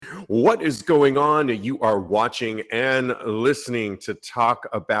What is going on? You are watching and listening to Talk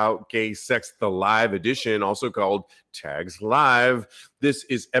About Gay Sex, the live edition, also called Tags Live. This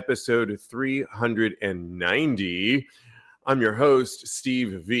is episode 390. I'm your host,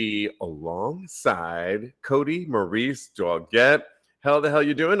 Steve V, alongside Cody Maurice Doggett. How the hell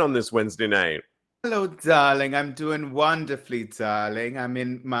you doing on this Wednesday night? Hello, darling. I'm doing wonderfully, darling. I'm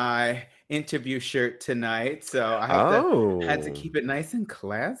in my interview shirt tonight, so I had to keep it nice and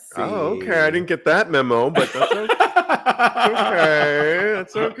classy. Oh, okay. I didn't get that memo, but that's okay.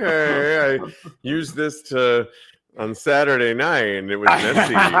 That's okay. I used this on Saturday night, and it was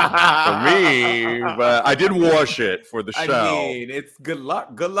messy for me, but I did wash it for the show. I mean, it's good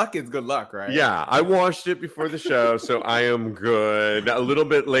luck. Good luck is good luck, right? Yeah, I washed it before the show, so I am good. A little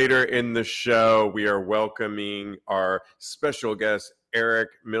bit later in the show, we are welcoming our special guest, Eric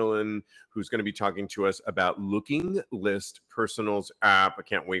Millen, who's going to be talking to us about Looking List Personals app. I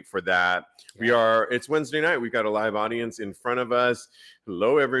can't wait for that. It's Wednesday night. We've got a live audience in front of us.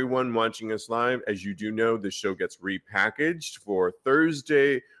 Hello, everyone watching us live. As you do know, the show gets repackaged for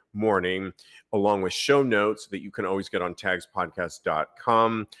Thursday morning, along with show notes that you can always get on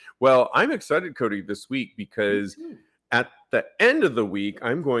tagspodcast.com. Well, I'm excited, Cody, this week because at the end of the week,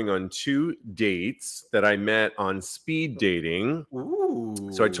 I'm going on 2 dates that I met on speed dating. Ooh.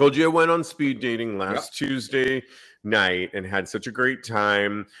 So I told you I went on speed dating last Tuesday night and had such a great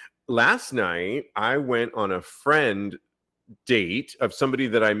time. Last night, I went on a friend date of somebody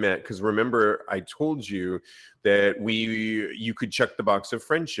that I met, because remember I told you that you could check the box of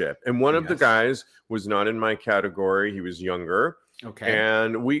friendship, and one of the guys was not in my category. He was younger. Okay.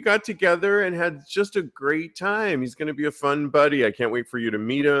 And we got together and had just a great time. He's going to be a fun buddy. I can't wait for you to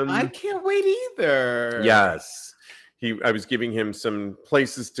meet him. I can't wait either. Yes. I was giving him some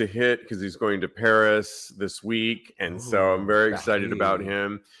places to hit because he's going to Paris this week. And so I'm very excited about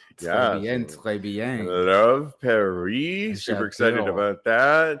him. Yeah. Très bien. Love Paris. Super excited about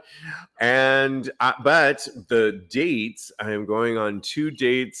that. And but the dates, I am going on 2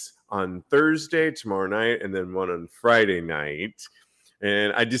 dates on Thursday, tomorrow night, and then one on Friday night.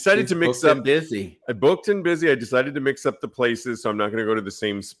 And I decided to mix up. I booked and busy. I decided to mix up the places, so I'm not going to go to the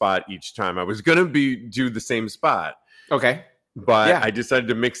same spot each time. I was going to do the same spot. Okay. But I decided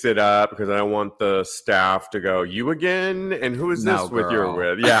to mix it up because I don't want the staff to go, "You again? And who is this with you're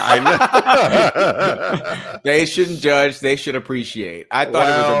with?" Yeah, I know. They shouldn't judge. They should appreciate. I thought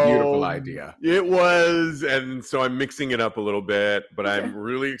it was a beautiful idea. It was. And so I'm mixing it up a little bit, but I'm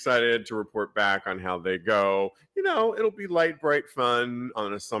really excited to report back on how they go. You know, it'll be light, bright fun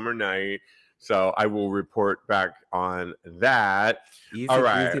on a summer night. So I will report back on that. All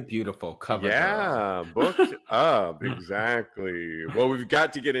right. Easy, beautiful. Cover. Yeah, booked up. Exactly. Well, we've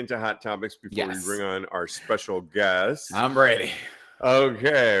got to get into hot topics before we bring on our special guest. I'm ready.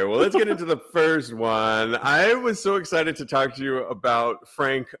 Okay, well, let's get into the first one. I was so excited to talk to you about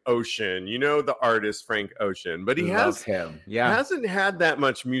Frank Ocean. You know the artist Frank Ocean, but he hasn't had that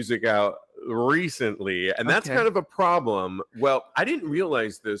much music out recently, and that's kind of a problem. Well, I didn't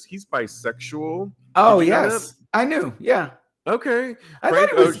realize this. He's bisexual. Oh, yes. I knew. Yeah. Okay. I thought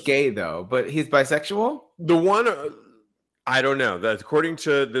it was gay, though, but he's bisexual? The one, I don't know. That according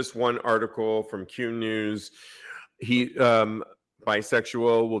to this one article from Q News, he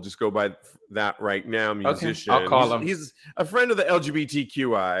bisexual. We'll just go by that right now. Musician. I'll call him. He's a friend of the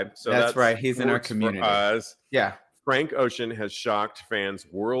LGBTQI. So that's right. He's in our community. For us. Yeah. Frank Ocean has shocked fans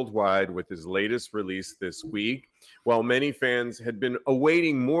worldwide with his latest release this week. While many fans had been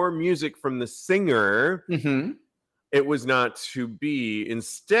awaiting more music from the singer, it was not to be.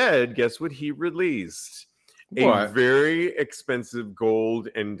 Instead, guess what he released? A very expensive gold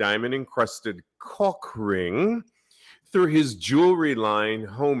and diamond encrusted cock ring through his jewelry line,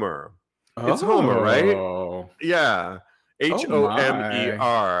 Homer. It's Homer, right? Yeah.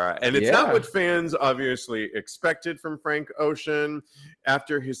 Homer. And it's not what fans obviously expected from Frank Ocean.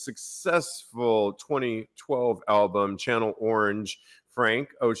 After his successful 2012 album, Channel Orange, Frank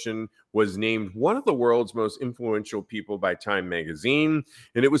Ocean was named one of the world's most influential people by Time magazine.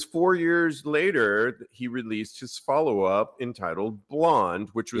 And it was 4 years later that he released his follow-up entitled Blonde,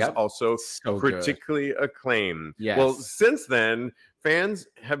 which was also critically acclaimed. Yes. Well, since then, fans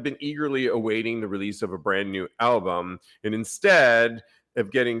have been eagerly awaiting the release of a brand new album. And instead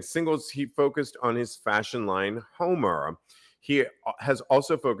of getting singles, he focused on his fashion line, Homer. He has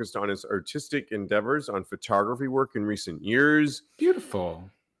also focused on his artistic endeavors, on photography work in recent years. Beautiful.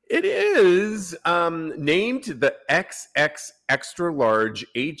 It is named the XX Extra Large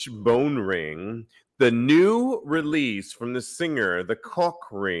H Bone Ring. The new release from the singer, the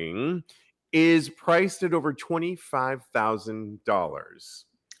cock ring, is priced at over $25,000.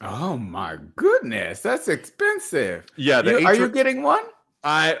 Oh my goodness, that's expensive. Yeah, Are you getting one?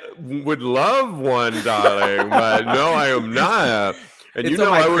 I would love one, darling, but no, I am not. And it's you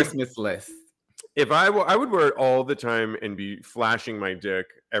know, on my Christmas list. If I would wear it all the time and be flashing my dick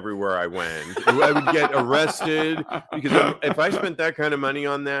everywhere I went. I would get arrested because if I spent that kind of money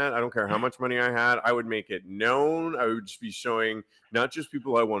on that, I don't care how much money I had, I would make it known. I would just be showing not just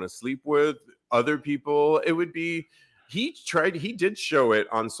people I want to sleep with, other people. It would be. He did show it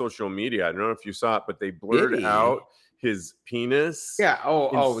on social media. I don't know if you saw it, but they blurred out his penis. Yeah.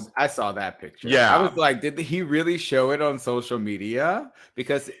 Oh, I saw that picture. Yeah. I was like, did he really show it on social media?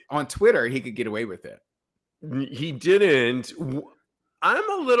 Because on Twitter, he could get away with it. He didn't. I'm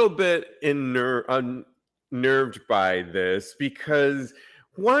a little bit unnerved by this because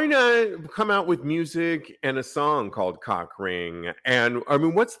why not come out with music and a song called Cock Ring? And I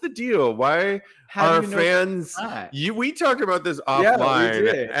mean, what's the deal? Why are fans? We talked about this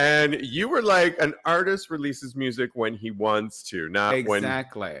offline, and you were like, an artist releases music when he wants to, not when.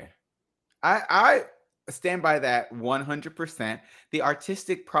 Exactly. I stand by that 100%. The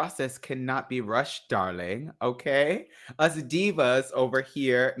artistic process cannot be rushed, darling. Okay, us divas over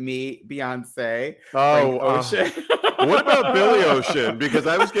here, me, Beyonce, Frank Ocean. What about Billy Ocean? Because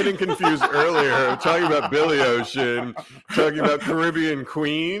I was getting confused earlier, talking about Billy Ocean, talking about Caribbean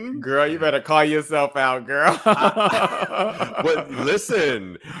Queen. Girl, you better call yourself out, girl. But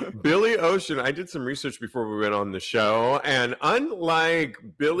listen, Billy Ocean, I did some research before we went on the show, and unlike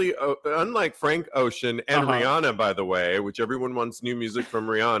Frank Ocean and Rihanna, by the way, which everyone wants new music from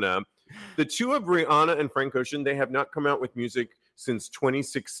Rihanna, the two of Rihanna and Frank Ocean, they have not come out with music since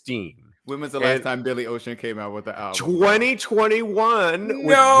 2016. When was the last time Billy Ocean came out with the album? 2021.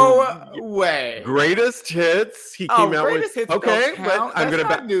 No way. Greatest Hits. He came out with. Hits okay, but I'm gonna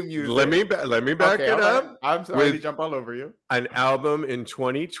back new music. Let me back it up. I'm sorry to jump all over you. An album in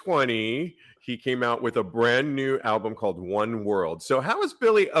 2020. He came out with a brand new album called One World. So how is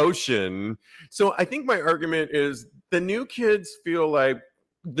Billy Ocean? So I think my argument is the new kids feel like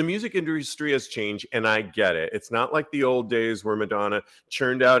the music industry has changed, and I get it. It's not like the old days where Madonna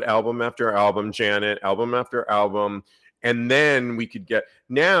churned out album after album, Janet, album after album, and then we could get.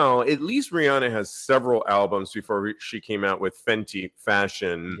 Now, at least Rihanna has several albums before she came out with Fenty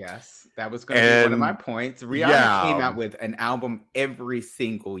Fashion. Yes, that was going to be one of my points. Rihanna came out with an album every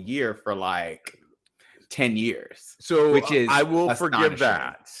single year for like 10 years. So which is I will forgive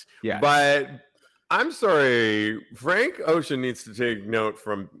that. Yeah, but I'm sorry, Frank Ocean needs to take note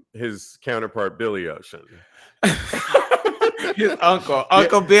from his counterpart, Billy Ocean. His Uncle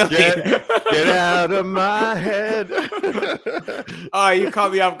Billy. Get out of my head. Oh, you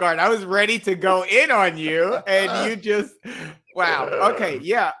caught me off guard. I was ready to go in on you, and you just, wow. Okay,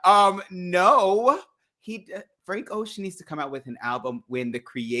 yeah. No, Frank Ocean needs to come out with an album when the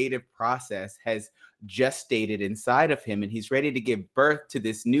creative process has gestated inside of him and he's ready to give birth to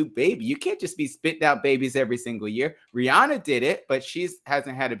this new baby. You can't just be spitting out babies every single year. Rihanna did it, but she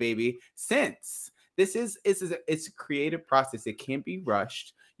hasn't had a baby since. It's a creative process. It can't be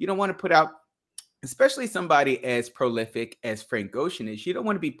rushed. You don't want to put out, especially somebody as prolific as Frank Ocean is, you don't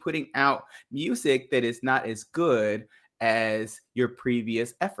want to be putting out music that is not as good as your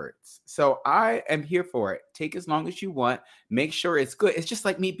previous efforts. So I am here for it. Take as long as you want. Make sure it's good. It's just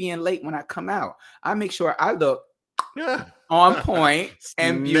like me being late when I come out. I make sure I look on point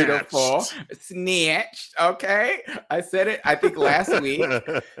and beautiful. Snatched. Okay. I said it, I think last week.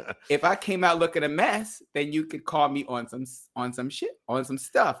 If I came out looking a mess, then you could call me on some shit, on some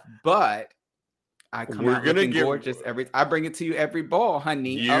stuff. But I come out looking gorgeous I bring it to you every ball,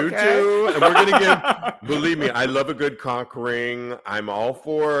 honey. You too. And we're gonna give, believe me, I love a good cock ring. I'm all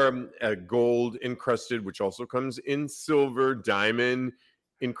for a gold encrusted, which also comes in silver, diamond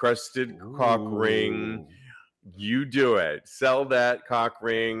encrusted cock ring. You do it. Sell that cock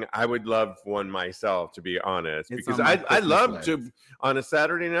ring. I would love one myself, to be honest, because I love to, on a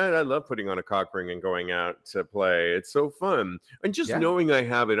Saturday night, I love putting on a cock ring and going out to play. It's so fun. And just knowing I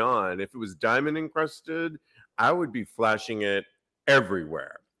have it on, if it was diamond encrusted, I would be flashing it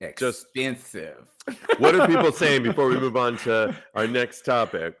everywhere. Expensive. What are people saying before we move on to our next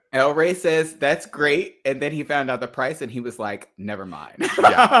topic? El Rey says that's great, and then he found out the price, and he was like, "Never mind."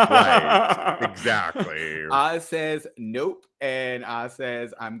 Yeah, right. Exactly. Oz says nope, and Oz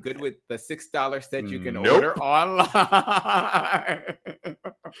says I'm good with the $6 set you can order online.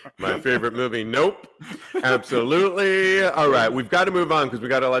 My favorite movie. Nope. Absolutely. All right, we've got to move on because we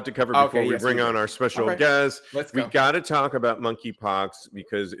got a lot to cover before we bring on our special guest. We got to talk about monkeypox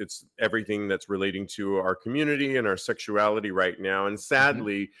because it's everything that's relating to our community and our sexuality right now. And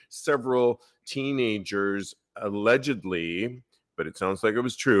sadly, several teenagers allegedly but it sounds like it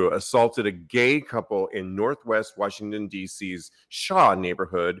was true, assaulted a gay couple in Northwest Washington, D.C.'s Shaw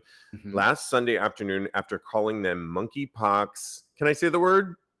neighborhood last Sunday afternoon after calling them monkeypox. Can I say the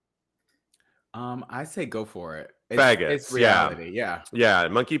word? I say go for it. Faggots. It's reality. Yeah. Yeah.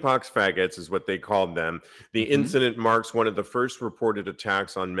 Monkeypox faggots is what they called them. The incident marks one of the first reported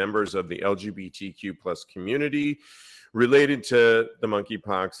attacks on members of the LGBTQ plus community related to the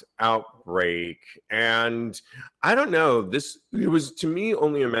monkeypox outbreak. And I don't know, it was to me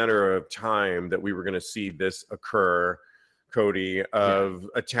only a matter of time that we were going to see this occur, Cody, of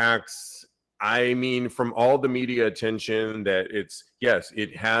attacks. I mean, from all the media attention that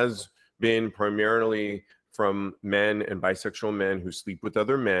it has been primarily from men and bisexual men who sleep with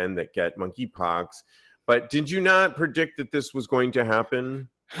other men that get monkeypox. But did you not predict that this was going to happen?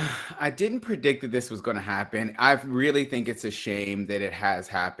 I didn't predict that this was going to happen. I really think it's a shame that it has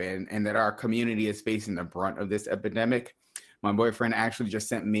happened and that our community is facing the brunt of this epidemic. My boyfriend actually just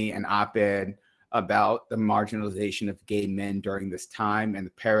sent me an op-ed about the marginalization of gay men during this time and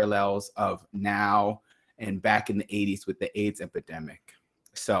the parallels of now and back in the 80s with the AIDS epidemic.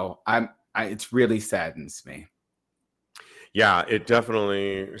 So it's really saddens me. Yeah, it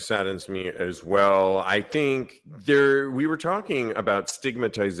definitely saddens me as well. I think we were talking about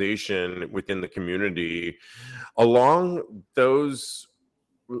stigmatization within the community. Along those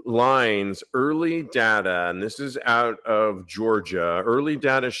lines, early data, and this is out of Georgia, early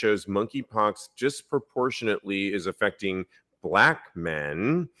data shows monkeypox disproportionately is affecting Black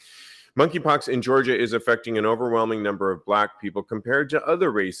men. Monkeypox in Georgia is affecting an overwhelming number of Black people compared to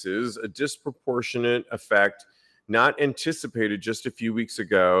other races, a disproportionate effect not anticipated just a few weeks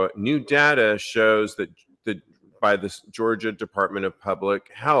ago. New data shows that by the Georgia Department of Public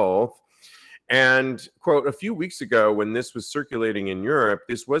Health. And, quote, a few weeks ago when this was circulating in Europe,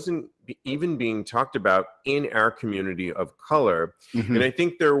 this wasn't even being talked about in our community of color. And I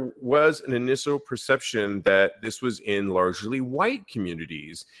think there was an initial perception that this was in largely white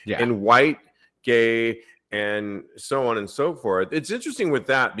communities and white, gay, and so on and so forth. It's interesting with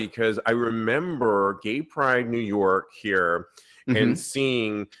that because I remember Gay Pride New York here and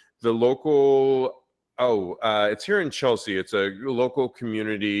seeing the local, it's here in Chelsea. It's a local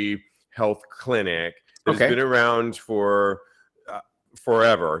community health clinic that's been around for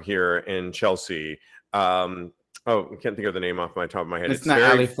forever here in Chelsea. I can't think of the name off my top of my head. It's not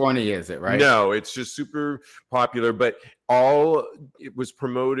California, is it, right? No, it's just super popular, but it was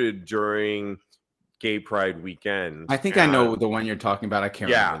promoted during Gay Pride weekend. I think I know the one you're talking about. I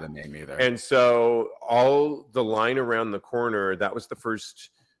can't remember the name either. And so all the line around the corner, that was the first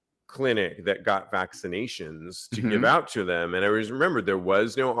clinic that got vaccinations to give out to them. And I always remember there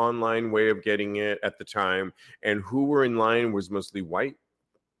was no online way of getting it at the time. And who were in line was mostly white.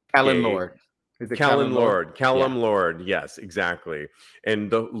 Callan Lord. Callum Lord. Yes, exactly.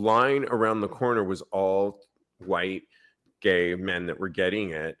 And the line around the corner was all white gay men that were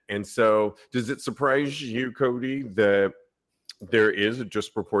getting it. And so does it surprise you, Cody, that there is a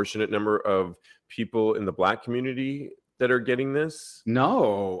disproportionate number of people in the Black community that are getting this?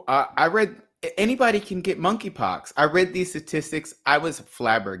 No, I read anybody can get monkeypox. I read these statistics. I was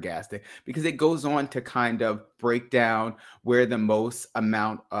flabbergasted because it goes on to kind of break down where the most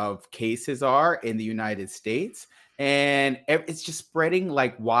amount of cases are in the United States. And it's just spreading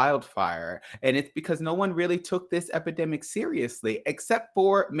like wildfire. And it's because no one really took this epidemic seriously, except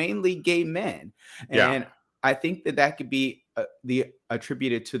for mainly gay men. And I think that could be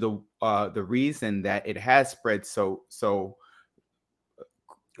attributed to the reason that it has spread so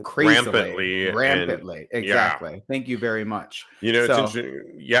crazily, rampantly. Exactly. Thank you very much. It's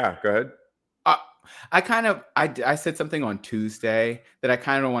interesting. Yeah, go ahead. I said something on Tuesday that I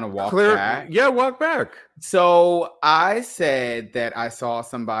kind of want to walk back. Yeah, walk back. So I said that I saw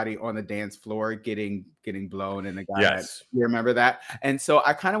somebody on the dance floor getting blown, and the guy. You remember that? And so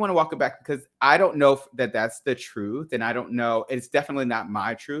I kind of want to walk it back because I don't know that that's the truth, and I don't know. It's definitely not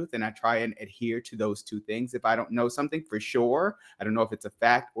my truth, and I try and adhere to those two things. If I don't know something for sure, I don't know if it's a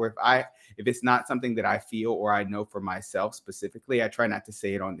fact, or if it's not something that I feel or I know for myself specifically, I try not to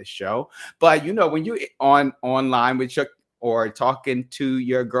say it on the show. But when you online with or talking to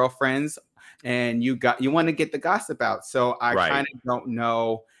your girlfriends and you want to get the gossip out. So I kind of don't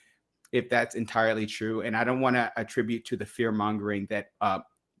know if that's entirely true. And I don't want to attribute to the fear mongering that,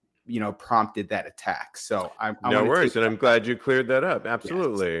 prompted that attack. So no worries. And I'm glad you cleared that up.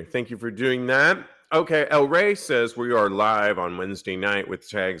 Absolutely. Yes. Thank you for doing that. Okay, El Rey says we are live on Wednesday night with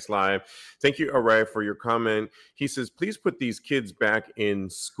Tags Live. Thank you, El Rey, for your comment. He says, please put these kids back in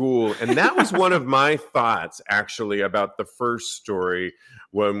school. And that was one of my thoughts, actually, about the first story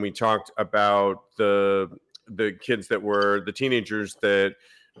when we talked about the the kids that were the teenagers that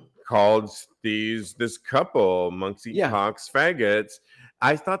called this couple monkeypox faggots.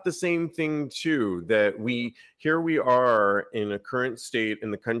 I thought the same thing too, that we are in a current state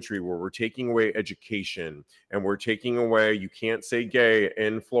in the country where we're taking away education, and we're taking away, you can't say gay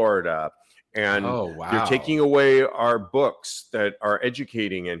in Florida, and they're taking away our books that are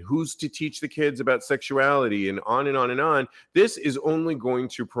educating, and who's to teach the kids about sexuality, and on and on and on. This is only going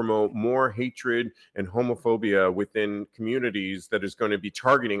to promote more hatred and homophobia within communities that is going to be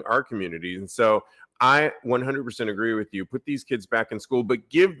targeting our communities. And so I 100% agree with you. Put these kids back in school, but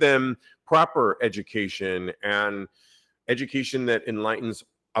give them proper education, and education that enlightens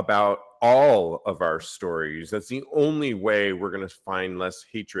about all of our stories. That's the only way we're going to find less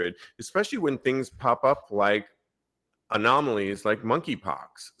hatred, especially when things pop up like anomalies like monkeypox.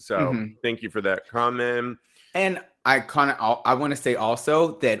 So thank you for that comment. And I want to say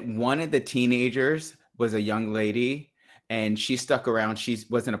also that one of the teenagers was a young lady, and she stuck around. She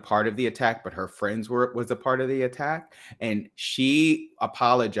wasn't a part of the attack, but her friends was a part of the attack, and she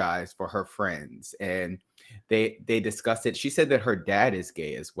apologized for her friends, and they discussed it. She said that her dad is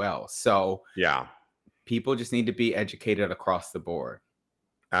gay as well. So yeah, people just need to be educated across the board.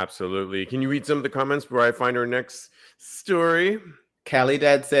 Absolutely. Can you read some of the comments before I find our next story? Callie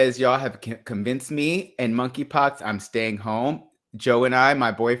Dad says, y'all have convinced me, and monkeypox, I'm staying home. Joe and I,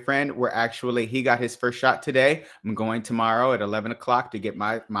 my boyfriend, he got his first shot today. I'm going tomorrow at 11 o'clock to get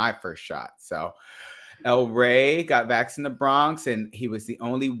my first shot. So El Rey got vaxxed in the Bronx, and he was the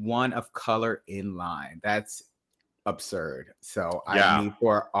only one of color in line. That's absurd. So I need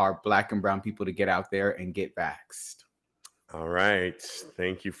for our Black and brown people to get out there and get vaxxed. All right.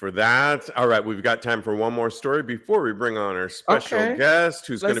 Thank you for that. All right. We've got time for one more story before we bring on our special guest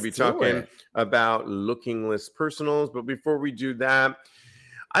who's going to be talking about lookingless personals. But before we do that,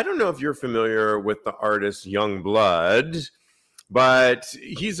 I don't know if you're familiar with the artist Yungblud, but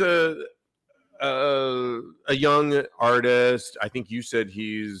he's a young artist. I think you said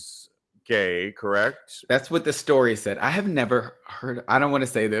he's gay, correct? That's what the story said. I have never heard. I don't want to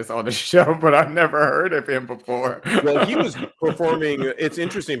say this on the show, but I've never heard of him before. Well, he was performing. It's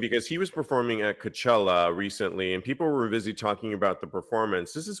interesting because he was performing at Coachella recently, and people were busy talking about the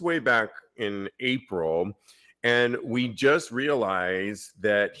performance. This is way back in April, and we just realized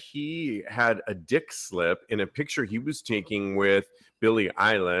that he had a dick slip in a picture he was taking with Billie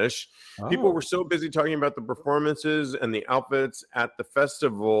Eilish. People were so busy talking about the performances and the outfits at the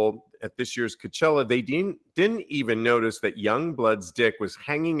festival at this year's Coachella, they didn't even notice that Yungblud's dick was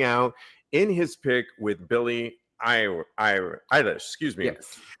hanging out in his pic with Billie Eilish. Excuse me.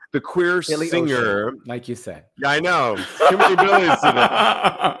 Yes. The queer Billy singer, Ocean, like you said. Yeah, I know. Too many Billies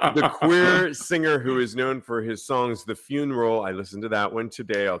today. The queer singer who is known for his songs "The Funeral." I listened to that one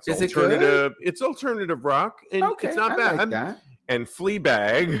today. It's alternative. It's alternative rock, and it's not bad. Like that. And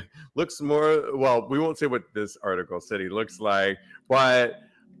Fleabag looks more, well, we won't say what this article said he looks like, but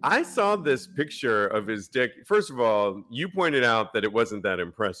I saw this picture of his dick. First of all, you pointed out that it wasn't that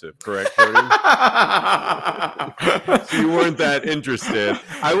impressive, correct, Cody? So you weren't that interested.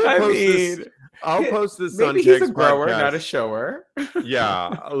 I'll post this on maybe he's a grower, podcast. Not a shower. Yeah,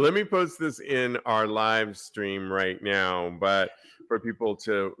 let me post this in our live stream right now, but for people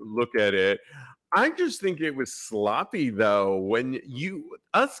to look at it. I just think it was sloppy, though. When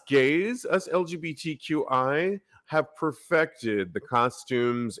us gays, us LGBTQI, have perfected the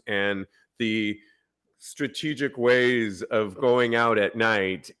costumes and the strategic ways of going out at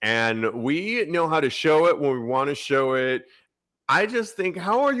night, and we know how to show it when we want to show it. I just think,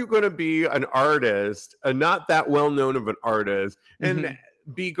 how are you going to be an artist, not that well known of an artist, and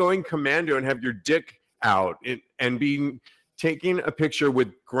be going commando and have your dick out and be taking a picture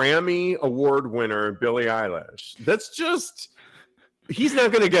with Grammy Award winner Billie Eilish? That's just, he's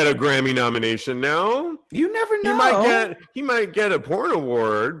not going to get a Grammy nomination now. You never know. He might get a porn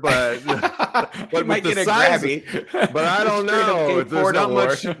award, but he might get a Grammy. But I don't know. There's not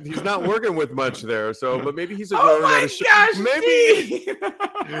much. He's not working with much there. So, but maybe he's a grower, not a shower.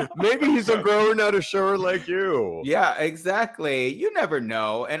 Maybe he's a grower, not a shower like you. Yeah, exactly. You never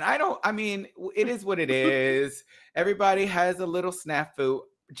know. And I mean, it is what it is. Everybody has a little snafu.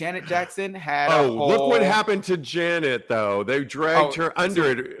 Janet Jackson had look what happened to Janet, though. They dragged her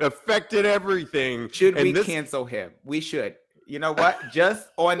under it. Affected everything. Should we cancel him? We should. You know what? Just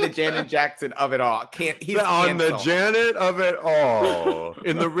on the Janet Jackson of it all. He's on the canceled. Janet of it all,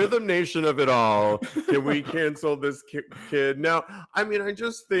 in the Rhythm Nation of it all, can we cancel this kid? Now, I mean, I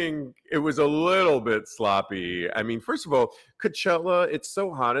just think it was a little bit sloppy. I mean, first of all, Coachella, it's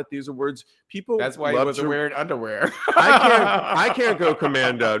so hot at these awards. People That's why he love wasn't wearing underwear. I can't go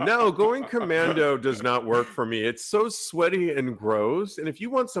commando. No, going commando does not work for me. It's so sweaty and gross. And if you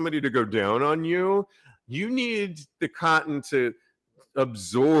want somebody to go down on you, you need the cotton to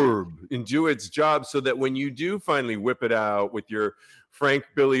absorb and do its job so that when you do finally whip it out with your Frank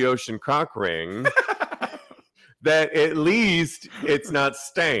Billy Ocean cock ring, that at least it's not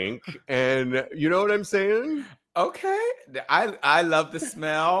stank. And you know what I'm saying? Okay, I love the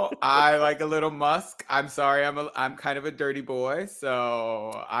smell. I like a little musk. I'm sorry, I'm kind of a dirty boy,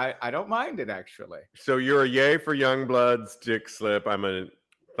 so I don't mind it actually. So you're a yay for Youngblood's dick slip. I'm a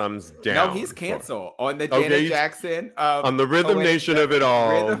thumbs down. No, he's canceled on the Janet Jackson. On the Rhythm Nation of it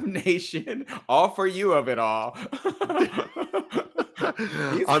all. Rhythm Nation, all for you of it all.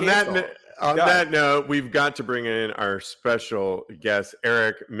 On that note, we've got to bring in our special guest,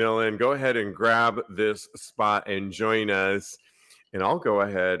 Eric Millen. Go ahead and grab this spot and join us. And I'll go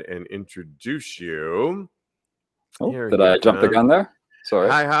ahead and introduce you. Oh, did I jump the gun there? Sorry.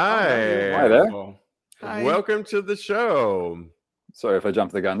 Hi. Hi there. Hi. Welcome to the show. Sorry if I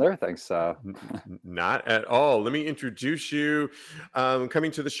jumped the gun there. Thanks. Not at all. Let me introduce you.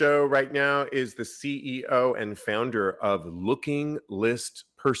 Coming to the show right now is the CEO and founder of Looking List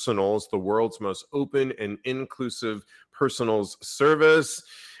Personals, the world's most open and inclusive personals service.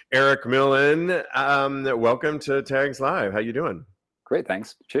 Eric Millen, welcome to Tags Live. How you doing? Great,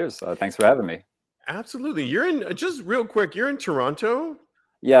 thanks. Cheers. Thanks for having me. Absolutely. You're in, just real quick, you're in Toronto?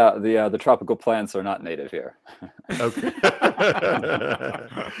 Yeah, the tropical plants are not native here. Okay.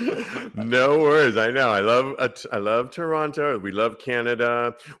 No worries. I know. I love Toronto. We love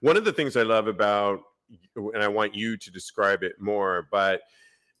Canada. One of the things I love about, and I want you to describe it more, but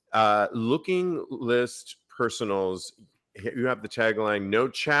Looking List Personals, you have the tagline, no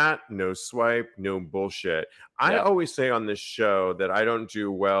chat, no swipe, no bullshit. I always say on this show that I don't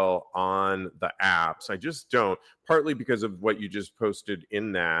do well on the apps. I just don't, partly because of what you just posted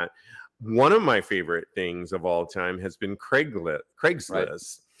in that. One of my favorite things of all time has been Craigslist. Right.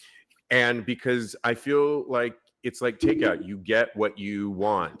 And because I feel like it's like takeout, you get what you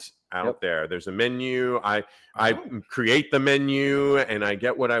want out there. There's a menu. I create the menu and I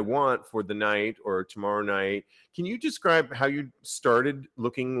get what I want for the night or tomorrow night. Can you describe how you started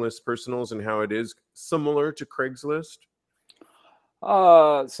Looking List Personals and how it is similar to Craigslist?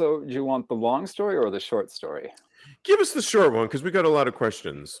 So do you want the long story or the short story? Give us the short one because we got a lot of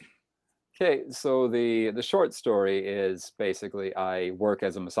questions. Okay, so the short story is basically I work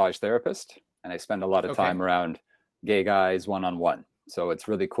as a massage therapist and I spend a lot of time around gay guys one-on-one. So it's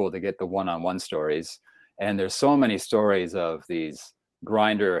really cool to get the one-on-one stories. And there's so many stories of these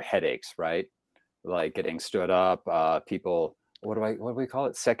grinder headaches, right? Like getting stood up, people, what do we call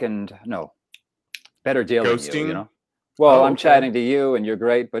it? Better dealing. Ghosting? You know? Well, I'm chatting to you and you're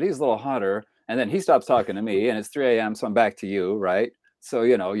great, but he's a little hotter. And then he stops talking to me and it's 3 a.m. So I'm back to you, right? So,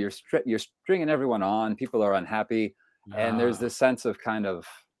 you know, you're stringing everyone on, people are unhappy. And there's this sense of kind of,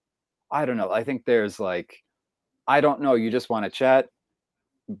 I don't know. I think there's like, I don't know, you just want to chat.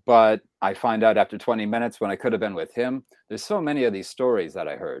 But I find out after 20 minutes when I could have been with him. There's so many of these stories that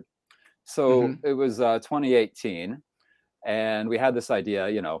I heard. So it was 2018 and we had this idea,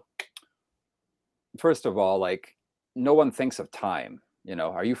 you know, first of all, like no one thinks of time, you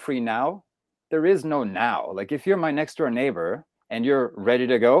know, are you free now? There is no now. Like if you're my next door neighbor and you're ready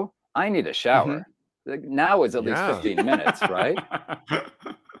to go, I need a shower. Like, now is at least 15 minutes, right?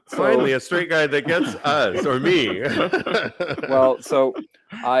 Finally, a straight guy that gets us or me. Well, so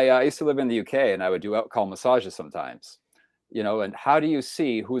I used to live in the UK and I would do out-call massages sometimes, you know, and how do you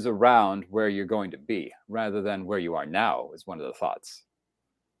see who's around where you're going to be rather than where you are now is one of the thoughts.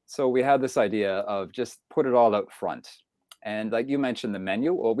 So we had this idea of just put it all out front. And like you mentioned the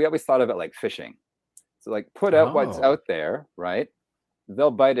menu, well, we always thought of it like fishing. So like put out what's out there, right?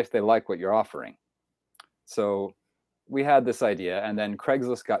 They'll bite if they like what you're offering. So we had this idea and then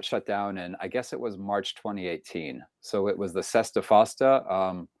Craigslist got shut down in, I guess it was March 2018. So it was the SESTA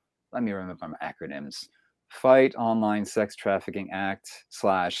FOSTA, let me remember my acronyms. Fight Online Sex Trafficking Act /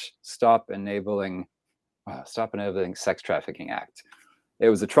 Stop Enabling Sex Trafficking Act. It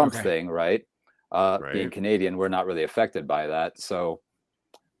was a Trump thing, right? Being Canadian, we're not really affected by that. So,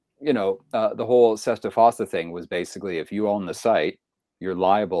 you know, the whole SESTA FOSTA thing was basically if you own the site, you're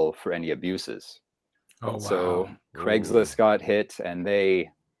liable for any abuses. Oh, wow. So Craigslist got hit and they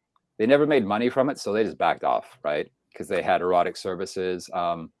never made money from it. So they just backed off, right? because they had erotic services.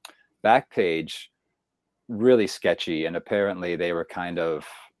 Backpage, really sketchy, and apparently they were kind of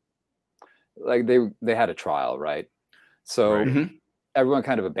like they had a trial, right? So Right. Mhm. everyone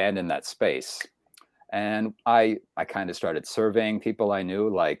kind of abandoned that space. And I kind of started surveying people I knew,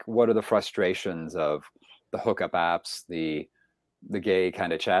 like, what are the frustrations of the hookup apps, the gay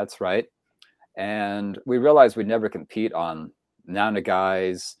kind of chats, right? And we realized we'd never compete on Nana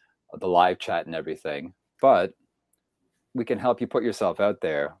Guys, the live chat and everything, but we can help you put yourself out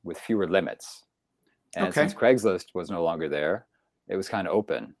there with fewer limits. And since Okay. Craigslist was no longer there, it was kind of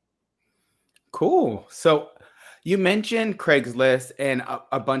open. Cool. So you mentioned Craigslist and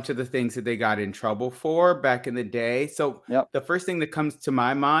a bunch of the things that they got in trouble for back in the day. So Yep. the first thing that comes to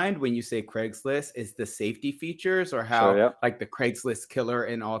my mind when you say Craigslist is the safety features or Sure, how yeah. like the Craigslist killer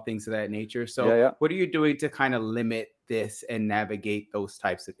and all things of that nature. So Yeah, yeah. what are you doing to kind of limit this and navigate those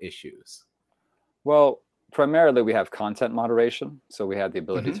types of issues? Well, primarily we have content moderation. So we have the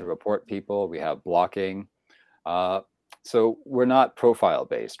ability Mhm. to report people, we have blocking. Uh, so we're not profile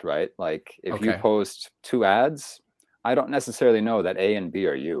based, right? Like if you Okay. post 2 ads, I don't necessarily know that A and B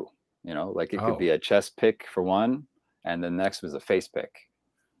are you. You know, like it could be Oh, a chest pic for one, and the next was a face pic.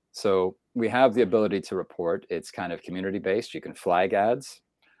 So we have the ability to report. It's kind of community based. You can flag ads.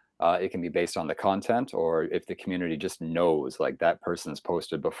 It can be based on the content, or if the community just knows like that person's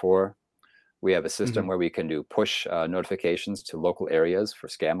posted before. We have a system mhm. where we can do push notifications to local areas for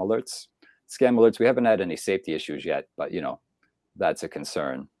scam alerts. Scam alerts, we haven't had any safety issues yet, but that's a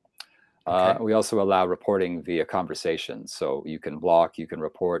concern. Okay. We also allow reporting via conversations. So you can block, you can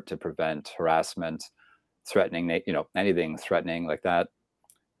report to prevent harassment, threatening, anything threatening like that.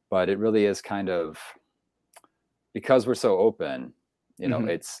 But it really is kind of, because we're so open, Mhm.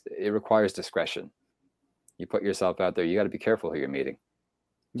 it requires discretion. You put yourself out there, you got to be careful who you're meeting.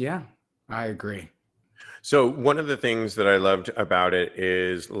 Yeah, I agree. So one of the things that I loved about it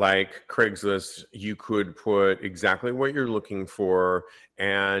is, like Craigslist, you could put exactly what you're looking for,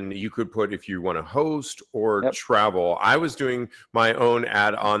 and you could put if you want to host or Yep. travel. I was doing my own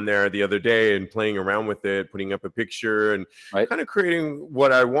ad on there the other day and playing around with it, putting up a picture and Right. kind of creating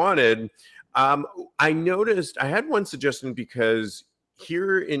what I wanted. I noticed I had one suggestion because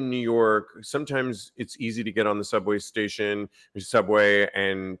here in New York, sometimes it's easy to get on the subway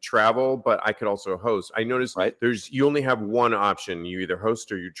and travel, but I could also host. I noticed Right. you only have one option. You either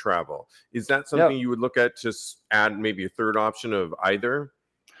host or you travel. Is that something Yep. you would look at to add maybe a third option of either?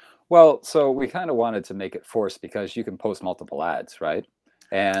 Well, so we kind of wanted to make it forced because you can post multiple ads, right?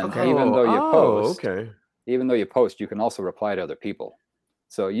 And Okay. Okay. even though you post, you can also reply to other people.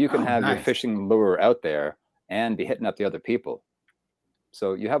 So you can Oh, have your nice. fishing lure out there and be hitting up the other people.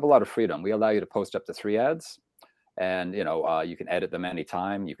 So you have a lot of freedom. We allow you to post up to 3 ads, and you can edit them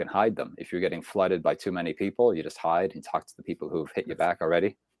anytime. You can hide them if you're getting flooded by too many people. You just hide and talk to the people who've hit you back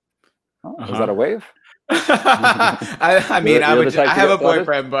already. Oh, was that Uh-huh. a wave? I mean, You're the type I to have get a flooded?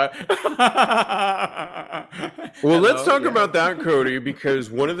 boyfriend, but Well, let's hello, talk yes. about that, Cody, because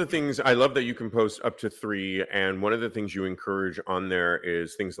one of the things I love that you can post up to 3, and one of the things you encourage on there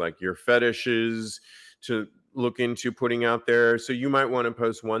is things like your fetishes to look into putting out there. So you might want to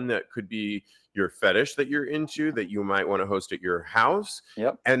post one that could be your fetish that you're into, that you might want to host at your house,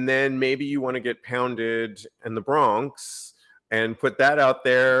 Yep. and then maybe you want to get pounded in the Bronx and put that out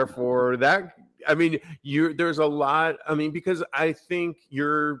there for that. I mean, there's a lot. I mean, because I think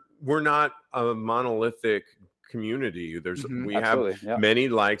we're not a monolithic community. Mhm. We have Absolutely. Yeah. many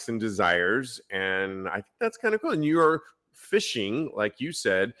likes and desires, and I think that's kind of cool. And you're fishing, like you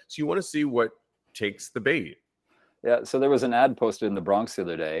said, so you want to see what takes the bait. Yeah. So there was an ad posted in the Bronx the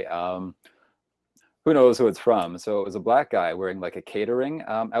other day. Who knows who it's from? So it was a black guy wearing like a catering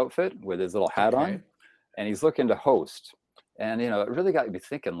outfit with his little hat Okay. on, and he's looking to host. And it really got me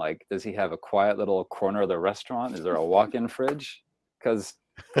thinking, like, does he have a quiet little corner of the restaurant? Is there a walk-in fridge? Because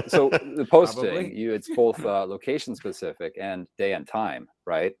so the posting, Probably. it's both location specific and day and time,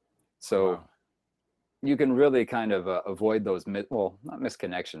 right? So Wow. you can really kind of avoid those not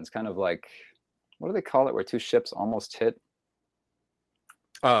misconnections, kind of like, what do they call it, where two ships almost hit?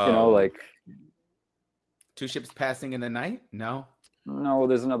 Oh, Like, Two ships passing in the night? No. no,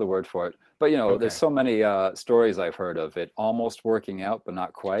 there's another word for it. But there's Okay. so many stories I've heard of it almost working out, but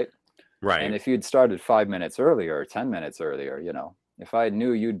not quite. And right. if you'd started 5 minutes earlier or 10 minutes earlier, if I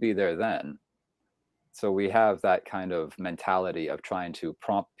knew you'd be there then. So we have that kind of mentality of trying to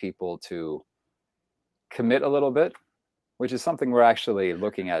prompt people to commit a little bit, which is something we're actually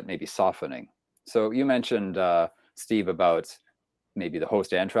looking at maybe softening. So you mentioned, Steve, about maybe the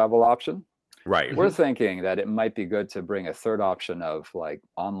host and travel option. Right. We're Mhm. thinking that it might be good to bring a third option of like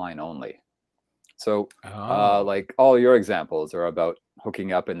online only. So Oh. like all your examples are about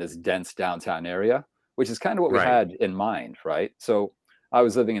hooking up in this dense downtown area, which is kind of what we Right. had in mind, right? So I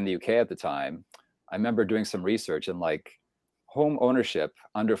was living in the UK at the time. I remember doing some research, and like home ownership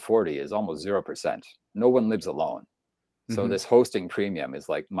under 40 is almost 0%. No one lives alone. So Mhm. this hosting premium is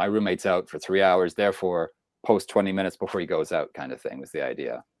like my roommate's out for 3 hours, therefore post 20 minutes before he goes out, kind of thing was the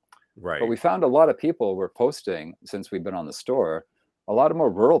idea. But Right. we found a lot of people were posting, since we've been on the store, a lot of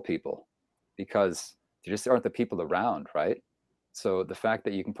more rural people, because there just aren't the people around, right? So the fact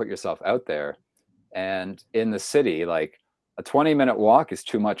that you can put yourself out there, and in the city, like a 20-minute walk is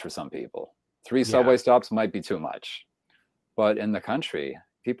too much for some people. 3 Yeah. subway stops might be too much. But in the country,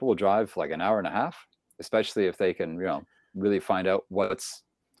 people will drive like an hour and a half, especially if they can, really find out what's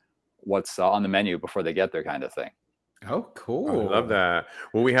on the menu before they get there, kind of thing. Oh, I cool. love that.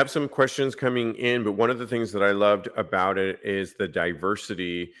 Well, we have some questions coming in, but one of the things that I loved about it is the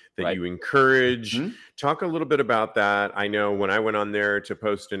diversity that Right. you encourage. Mhm. Talk a little bit about that. I know when I went on there to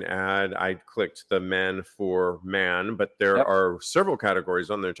post an ad, I clicked the man for man, but there Yep. are several categories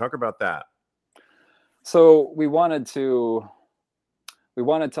on there. Talk about that. So we wanted to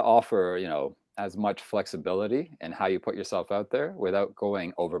offer, as much flexibility in how you put yourself out there without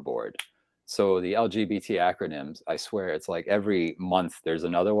going overboard. So the LGBT acronyms, I swear, it's like every month there's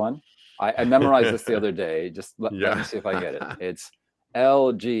another one. I memorized this the other day. Just let me Yeah. see if I get it. It's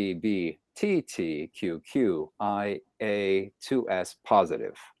LGBTQQIA2S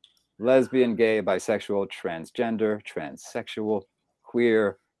positive, lesbian, gay, bisexual, transgender, transsexual,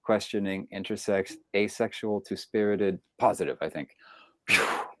 queer, questioning, intersex, asexual, two-spirited, positive, I think.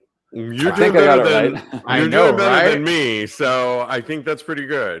 You're I doing think I got better it than right. I you're know, doing better than right? me, so I think that's pretty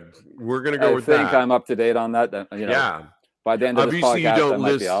good. We're gonna go I with think that. I'm up to date on that. Yeah. By the end of this Obviously, you podcast, I don't might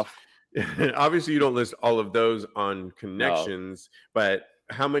be list. off. Obviously, you don't list all of those on No. connections, but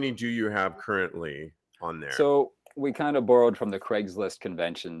how many do you have currently on there? So we kind of borrowed from the Craigslist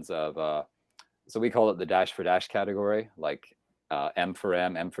conventions of, so we call it the dash for dash category, like M for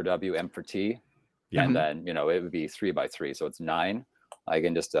M, M for W, M for T. Yeah. And then, it would be 3 by 3. So it's 9. I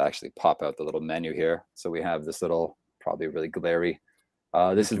can just actually pop out the little menu here. So we have this little, probably really glary.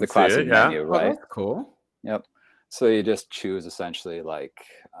 This is can the see classic it, yeah. menu, Oh, right? that's cool. Yep. So you just choose essentially like,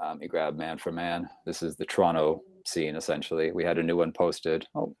 you grab man for man. This is the Toronto scene, essentially. We had a new one posted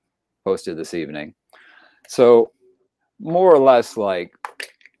this evening. So more or less like,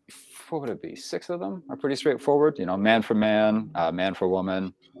 what would it be? 6 of them are pretty straightforward. Man for man, man for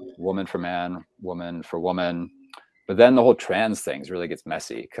woman, woman for man, woman for woman. But then the whole trans things really gets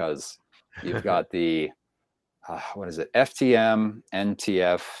messy, because you've got the, what is it? FTM,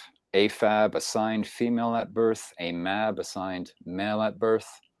 NTF, AFAB assigned female at birth, AMAB assigned male at birth.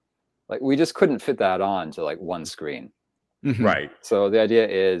 Like we just couldn't fit that on to like one screen. Mhm. Right. So the idea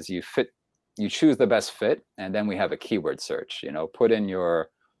is you choose the best fit, and then we have a keyword search. Put in your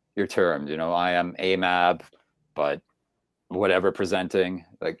terms. I am AMAB, but whatever presenting.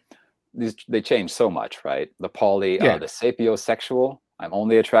 Like they change so much, right? The poly, Yeah. the sapiosexual. I'm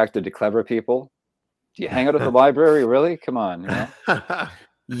only attracted to clever people. Do you hang out at the library? Really? Come on.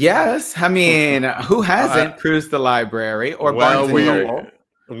 Yes. I mean, who hasn't cruised the library or Well, Barnes and Noble?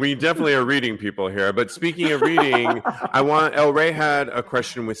 we definitely are reading people here. But speaking of reading, El Rey had a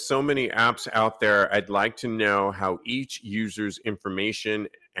question. With so many apps out there, I'd like to know how each user's information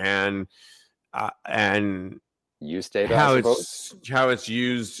and use data, how I suppose. it's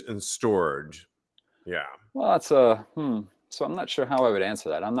used and stored. Yeah. Well, that's so I'm not sure how I would answer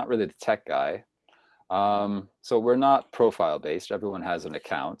that. I'm not really the tech guy. So we're not profile based. Everyone has an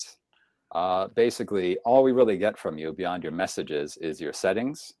account. Basically, all we really get from you beyond your messages is your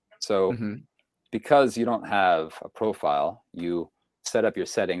settings. So Mhm. because you don't have a profile, you set up your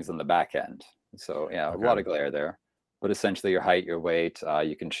settings on the back end. So yeah, Okay. a lot of glare there. But essentially your height, your weight,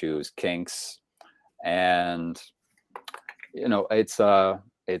 you can choose kinks, and it's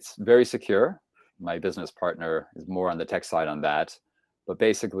very secure. My business partner is more on the tech side on that. But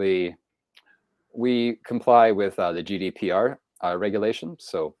basically, we comply with the GDPR regulation.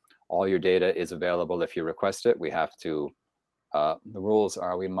 So all your data is available if you request it. We have to, the rules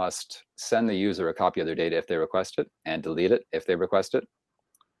are we must send the user a copy of their data if they request it, and delete it if they request it.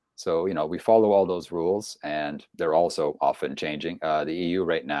 So, we follow all those rules, and they're also often changing. The EU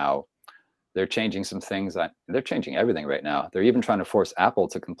right now, they're changing some things. They're changing everything right now. They're even trying to force Apple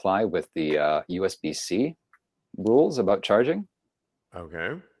to comply with the USB-C rules about charging.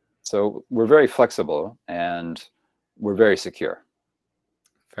 Okay. So we're very flexible, and we're very secure.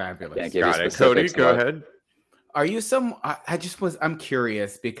 Fabulous. Can't give you Got it. Cody, specifics go about- ahead. Are you I'm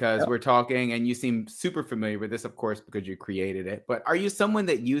curious because Yeah. we're talking and you seem super familiar with this, of course, because you created it. But are you someone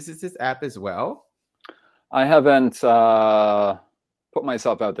that uses this app as well? I haven't put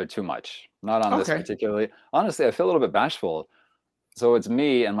myself out there too much. Not on this Okay. particularly. Honestly, I feel a little bit bashful. So it's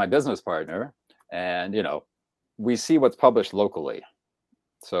me and my business partner, and we see what's published locally.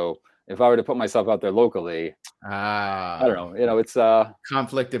 So if I were to put myself out there locally, I don't Ah, know. It's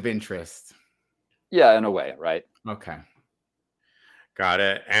conflict of interest. yeah, in a way, right? Okay. Got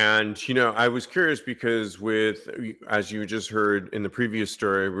it. And, I was curious because as you just heard in the previous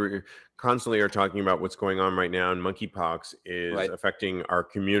story, we constantly are talking about what's going on right now, and monkeypox is Right. affecting our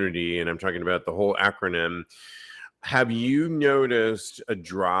community. And I'm talking about the whole acronym. Have you noticed a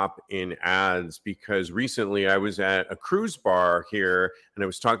drop in ads? Because recently I was at a cruise bar here and I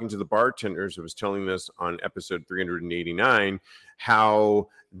was talking to the bartenders. I was telling this on episode 389 how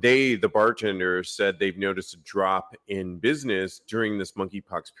the bartenders said they've noticed a drop in business during this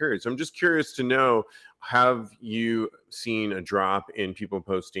monkeypox period. So I'm just curious to know, have you seen a drop in people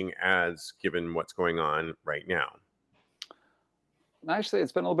posting ads given what's going on right now? Actually,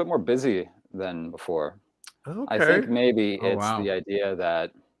 it's been a little bit more busy than before. I Okay. think maybe Oh, it's wow. the idea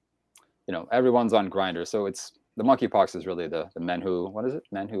that everyone's on Grindr, so it's the monkeypox is really the men who, what is it?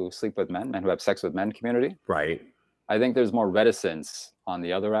 Men who sleep with men who have sex with men community. Right. I think there's more reticence on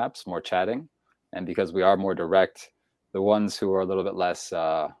the other apps, more chatting, and because we are more direct, the ones who are a little bit less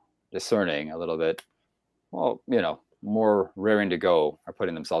discerning, a little bit, well, more raring to go, are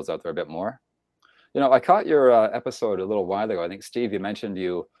putting themselves out there a bit more. I caught your episode a little while ago. I think Steve, you mentioned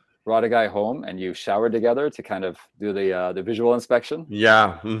you brought a guy home and you showered together to kind of do the visual inspection.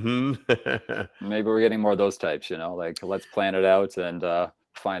 Yeah. Maybe we're getting more of those types, like let's plan it out and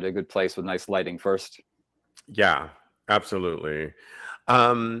find a good place with nice lighting first. Yeah, absolutely.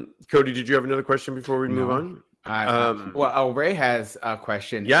 Cody, did you have another question before we move No. on? Well, Ray has a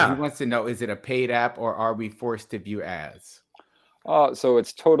question. Yeah. He wants to know, is it a paid app or are we forced to view ads? So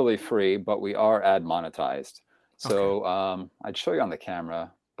it's totally free, but we are ad monetized. So I'd show you on the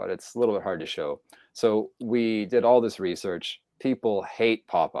camera, but it's a little bit hard to show. So we did all this research. People hate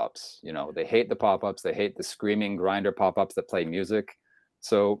pop-ups. They hate the pop-ups. They hate the screaming Grindr pop-ups that play music.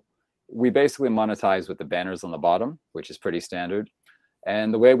 So we basically monetize with the banners on the bottom, which is pretty standard.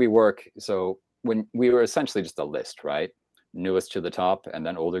 And the way we work, so when we were essentially just a list, right? Newest to the top and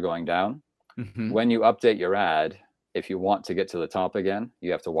then older going down. Mhm. When you update your ad, if you want to get to the top again,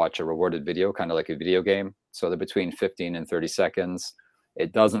 you have to watch a rewarded video, kind of like a video game. So they're between 15 and 30 seconds.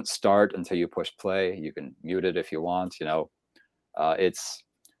 It doesn't start until you push play. You can mute it if you want. It's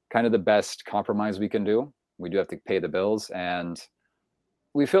kind of the best compromise we can do. We do have to pay the bills, and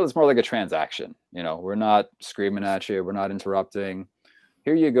we feel it's more like a transaction. We're not screaming at you. We're not interrupting.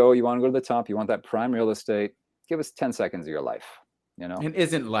 Here you go. You want to go to the top. You want that prime real estate. Give us 10 seconds of your life. And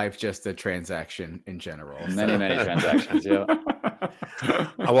isn't life just a transaction in general? Many transactions. Yeah.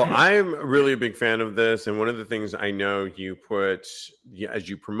 Well, I'm really a big fan of this. And one of the things I know you put as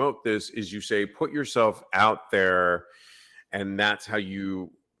you promote this is you say, put yourself out there, and that's how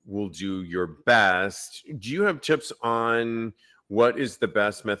you will do your best. Do you have tips on what is the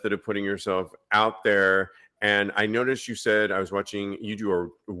best method of putting yourself out there? And I noticed you said, I was watching you do a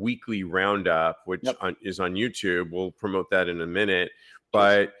weekly roundup, which is on YouTube. We'll promote that in a minute.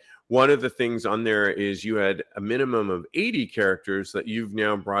 But one of the things on there is you had a minimum of 80 characters that you've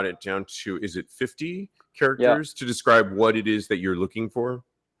now brought it down to, is it 50 characters to describe what it is that you're looking for?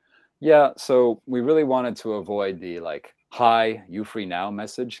 Yeah. So we really wanted to avoid the hi, you free now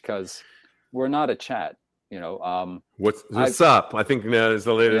message, because we're not a chat. What's up? I think that is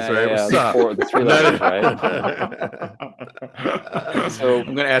the latest, right? Yeah, what's up? The 3 letters, right? So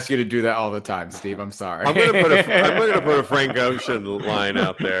I'm going to ask you to do that all the time, Steve. I'm sorry. I'm going to put a Frank Ocean line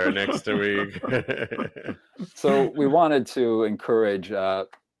out there next week. So we wanted to encourage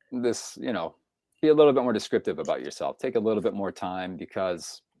this, be a little bit more descriptive about yourself. Take a little bit more time,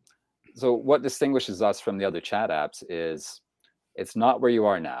 because so what distinguishes us from the other chat apps is it's not where you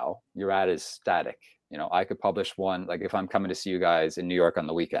are now. Your ad is static. I could publish one, like if I'm coming to see you guys in New York on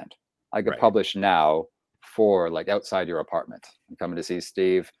the weekend, I could publish now for outside your apartment. I'm coming to see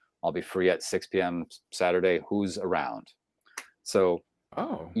Steve. I'll be free at 6 p.m. Saturday. Who's around? So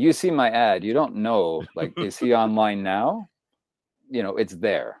you see my ad. You don't know, is he online now? It's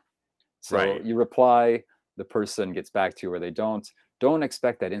there. So you reply, the person gets back to you, or they don't. Don't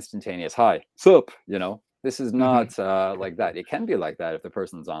expect that instantaneous, hi, sup, this is not like that. It can be like that if the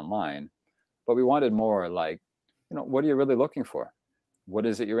person's online. But we wanted more what are you really looking for? What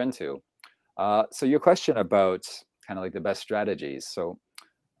is it you're into? So your question about kind of the best strategies. So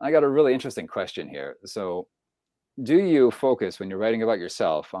I got a really interesting question here. So do you focus when you're writing about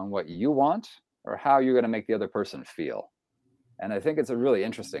yourself on what you want or how you're going to make the other person feel? And I think it's a really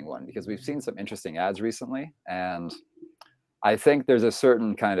interesting one because we've seen some interesting ads recently. And I think there's a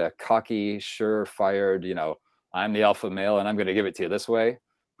certain kind of cocky, sure-fired, I'm the alpha male and I'm going to give it to you this way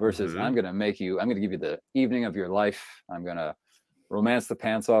versus Mhm. I'm going to give you the evening of your life. I'm going to romance the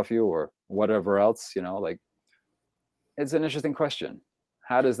pants off you or whatever else, like it's an interesting question.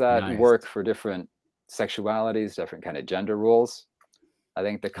 How does that Nice. work for different sexualities, different kind of gender roles? I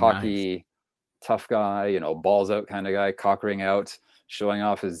think the Nice. cocky, tough guy, balls out kind of guy, cockering out, showing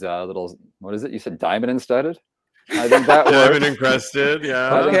off his little, what is it? You said diamond studded? I think that Diamond works. encrusted,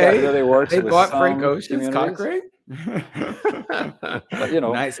 yeah. I think that really works They with bought Frank some Ocean's cock communities. ring. But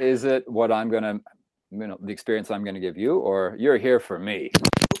Nice. is it what I'm gonna, the experience I'm gonna give you, or you're here for me?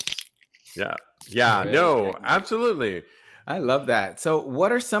 Yeah. Very No, nice. absolutely. I love that. So,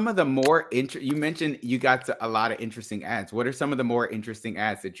 what are some of the more you mentioned you got a lot of interesting ads. What are some of the more interesting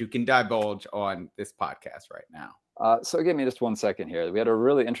ads that you can divulge on this podcast right now? So give me just 1 second here. We had a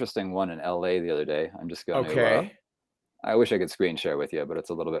really interesting one in LA the other day. I'm just going to. Okay. I wish I could screen share with you, but it's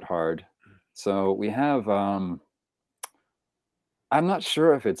a little bit hard. So we have. I'm not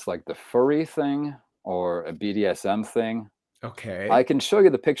sure if it's like the furry thing or a BDSM thing. Okay. I can show you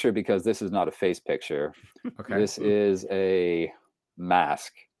the picture because this is not a face picture. Okay. This is a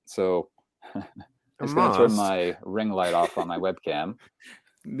mask. So I'm just going to turn my ring light off on my webcam.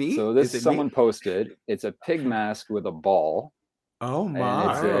 Me? So this someone posted. It's a pig mask with a ball. Oh my!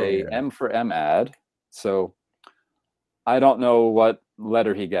 And it's a M for M ad. So I don't know what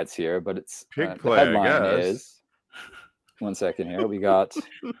letter he gets here, but it's Pig the headline is. 1 second here. We got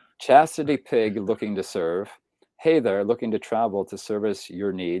Chastity Pig looking to serve. Hey there, looking to travel to service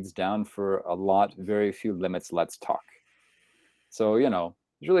your needs. Down for a lot, very few limits. Let's talk. So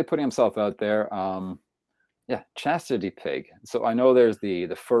he's really putting himself out there. Yeah, Chastity Pig. So I know there's the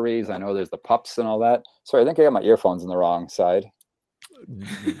furries. I know there's the pups and all that. Sorry, I think I got my earphones on the wrong side.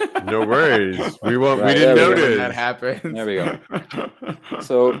 No worries. We won't. Right, we didn't When notice. that happens. There we go.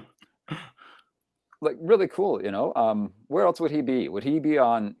 So, like, really cool. Where else would he be? Would he be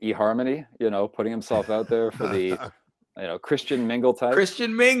on eHarmony? Putting himself out there for the, Christian Mingle type.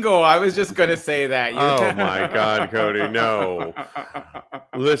 Christian Mingle. I was just gonna say that. Oh my God, Cody! No.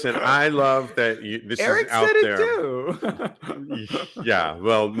 Listen, I love that this Eric is out said there. It too. Yeah.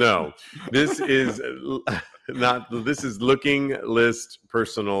 Well, no. This is not. This is Looking List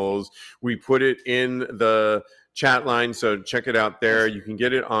Personals. We put it in the chat line, so check it out there. You can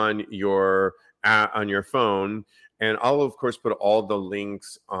get it on your phone, and I'll of course put all the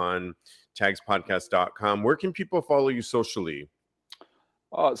links on tagspodcast.com. Where can people follow you socially?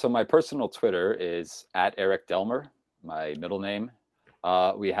 Oh, so my personal Twitter is @EricDelmer, my middle name.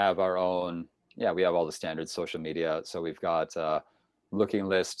 We have our own, we have all the standard social media. So we've got Looking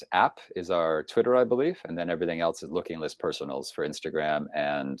List app is our Twitter, I believe. And then everything else is Looking List Personals for Instagram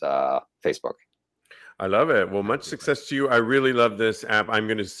and Facebook. I love it. Well, much success to you. I really love this app. I'm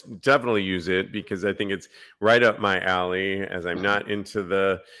going to definitely use it because I think it's right up my alley as I'm not into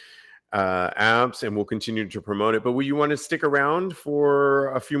the apps, and we'll continue to promote it. But will you want to stick around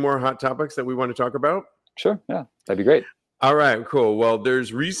for a few more hot topics that we want to talk about? Sure. Yeah, that'd be great. All right, cool. Well,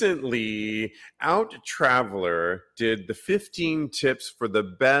 there's recently Out Traveler did the 15 tips for the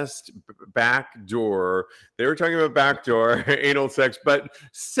best backdoor. They were talking about backdoor anal sex, but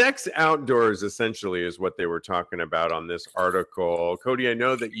sex outdoors essentially is what they were talking about on this article. Cody, I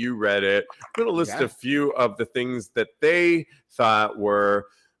know that you read it. I'm going to list a few of the things that they thought were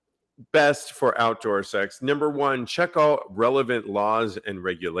best for outdoor sex. Number 1, check out relevant laws and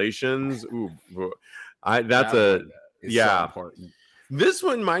regulations. Ooh, so important. This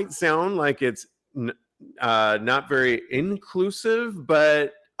one might sound like it's not very inclusive,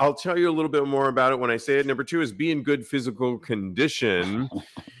 but I'll tell you a little bit more about it when I say it. Number 2 is be in good physical condition.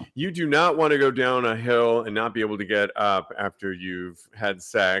 You do not want to go down a hill and not be able to get up after you've had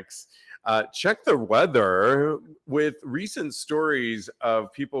sex. Check the weather. With recent stories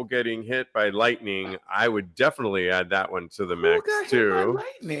of people getting hit by lightning, I would definitely add that one to the mix too.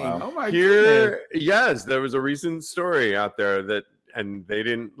 Wow. Oh my goodness. Yes, there was a recent story out there and they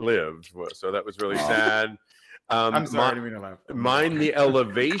didn't live, so that was really sad. I'm sorry, I didn't mean to laugh. Mind the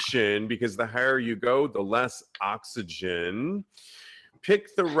elevation, because the higher you go, the less oxygen.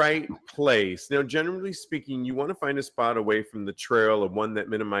 Pick the right place. Now, generally speaking, you want to find a spot away from the trail, and one that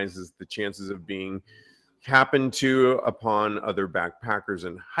minimizes the chances of being happened to upon other backpackers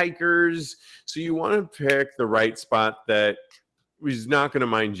and hikers. So you want to pick the right spot that is not going to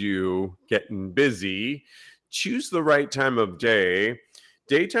mind you getting busy. Choose the right time of day.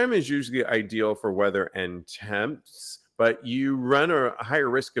 Daytime is usually ideal for weather and temps, but you run a higher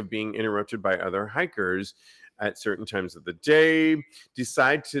risk of being interrupted by other hikers. at certain times of the day.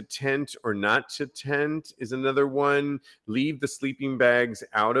 Decide to tent or not to tent is another one. Leave the sleeping bags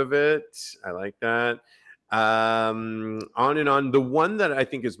out of it. I like that. On and on. The one that I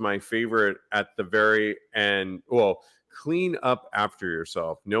think is my favorite at the very end, well, clean up after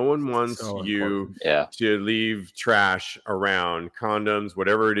yourself. No one wants So you important. to leave trash around, condoms,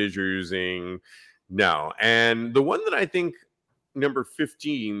 whatever it is you're using. No. And the one that I think, number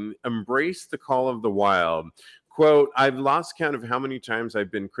 15, embrace the call of the wild. Quote, I've lost count of how many times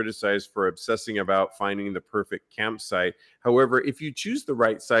I've been criticized for obsessing about finding the perfect campsite. However, if you choose the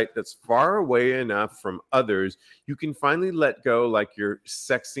right site that's far away enough from others, you can finally let go like you're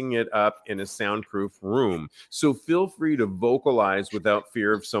sexing it up in a soundproof room. So feel free to vocalize without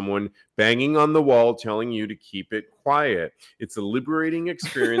fear of someone banging on the wall telling you to keep it quiet. It's a liberating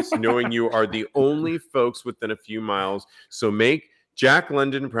experience knowing you are the only folks within a few miles. So make Jack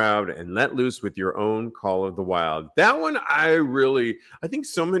London proud and let loose with your own call of the wild. That one, I think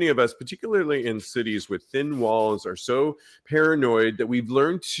so many of us, particularly in cities with thin walls, are so paranoid that we've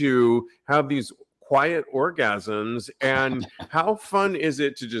learned to have these quiet orgasms. And how fun is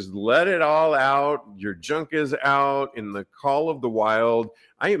it to just let it all out? Your junk is out in the call of the wild.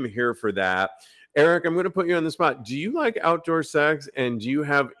 I am here for that. Eric, I'm going to put you on the spot. Do you like outdoor sex? And do you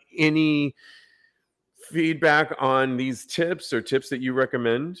have any feedback on these tips or tips that you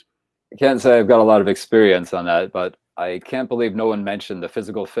recommend? I can't say I've got a lot of experience on that, but I can't believe no one mentioned the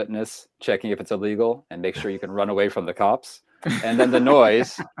physical fitness, checking if it's illegal, and make sure you can run away from the cops. And then the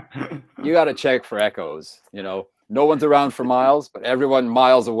noise, you got to check for echoes. You know, no one's around for miles, but everyone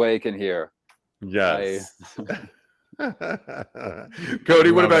miles away can hear. Yes.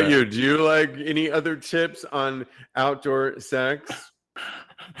 Cody, what about you? Do you like any other tips on outdoor sex?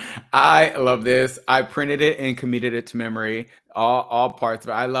 I love this. I printed it and committed it to memory, all parts of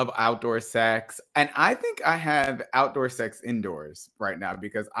it. I love outdoor sex. And I think I have outdoor sex indoors right now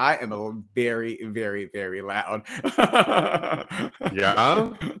because I am a very, very, very loud. Yeah.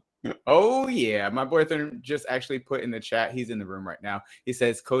 Oh yeah. My boyfriend just actually put in the chat. He's in the room right now. He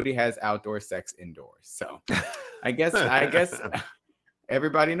says Cody has outdoor sex indoors. So I guess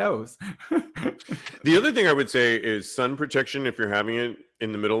everybody knows. The other thing I would say is sun protection. If you're having it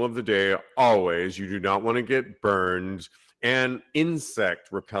in the middle of the day, always, you do not want to get burned. And insect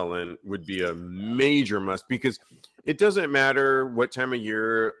repellent would be a major must because it doesn't matter what time of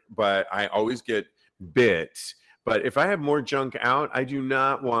year, but I always get bit. But if I have more junk out, I do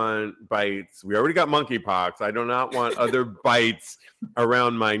not want bites. We already got monkeypox. I do not want other bites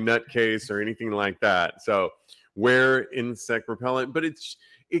around my nut case or anything like that. So wear insect repellent, but it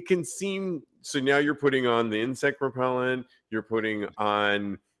can seem, so now you're putting on the insect repellent, you're putting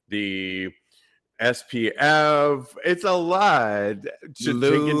on the SPF. It's a lot to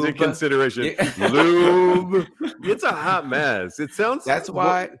take into consideration. Yeah. Lube. It's a hot mess. It sounds. That's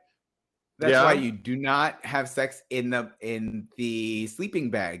why you do not have sex in the sleeping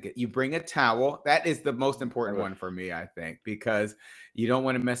bag. You bring a towel. That is the most important one for me, I think, because you don't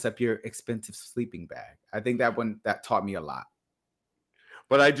want to mess up your expensive sleeping bag. I think that taught me a lot.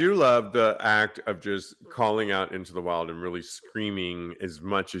 But I do love the act of just calling out into the wild and really screaming as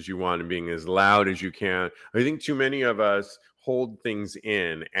much as you want and being as loud as you can. I think too many of us hold things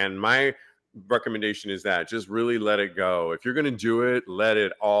in. And my recommendation is that just really let it go. If you're going to do it, let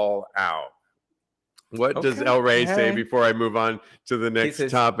it all out. What does El Rey say before I move on to the next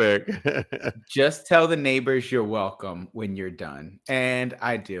topic? Just tell the neighbors you're welcome when you're done. And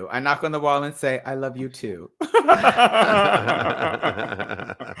I do. I knock on the wall and say, I love you too. Got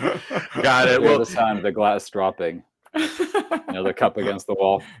it. Well, this time the glass dropping, the cup against the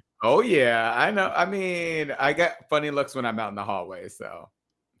wall. Oh, yeah, I know. I mean, I get funny looks when I'm out in the hallway. So,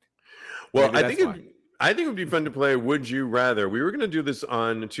 well, I think it would be fun to play Would You Rather. We were going to do this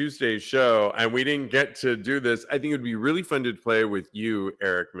on Tuesday's show, and we didn't get to do this. I think it would be really fun to play with you,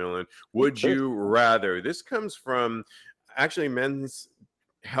 Eric Millen. Would you rather? This comes from actually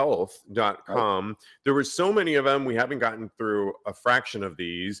menshealth.com. There were so many of them. We haven't gotten through a fraction of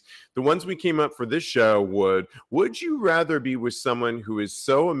these. The ones we came up for this show would you rather be with someone who is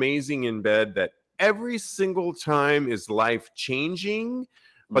so amazing in bed that every single time is life-changing,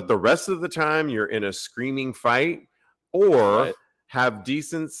 but the rest of the time you're in a screaming fight, or have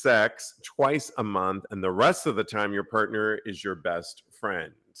decent sex twice a month and the rest of the time your partner is your best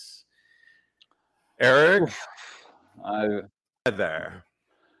friend? Eric? I've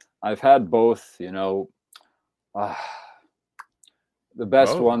had both, the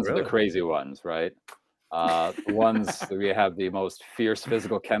best ones are the crazy ones, right? The ones that we have the most fierce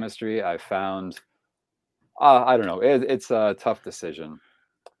physical chemistry. I found, I don't know, it's a tough decision.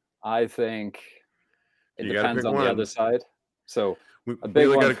 I think It You gotta depends pick on the other one. side. So We a big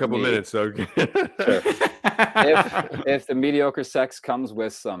only one got a for couple me- minutes, so Sure. if the mediocre sex comes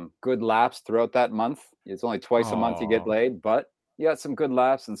with some good laughs throughout that month, it's only twice a month you get Aw. laid, but you got some good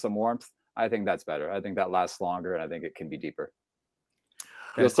laughs and some warmth. I think that's better. I think that lasts longer, and I think it can be deeper.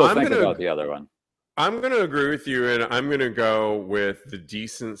 You'll That's still I'm think gonna about the other one. I'm going to agree with you, and I'm going to go with the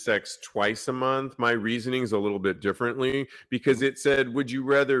decent sex twice a month. My reasoning's a little bit differently because it said, would you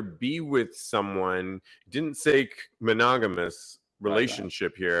rather be with someone? It didn't say monogamous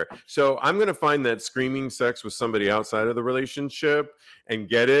relationship here. So I'm going to find that screaming sex with somebody outside of the relationship and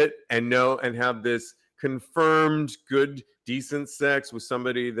get it and know and have this confirmed good decent sex with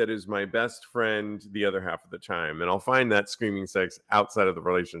somebody that is my best friend the other half of the time. And I'll find that screaming sex outside of the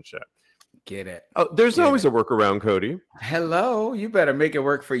relationship. Get it. Oh, there's Get always it. a workaround, Cody. Hello, you better make it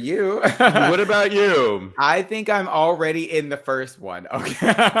work for you. What about you? I think I'm already in the first one. Okay.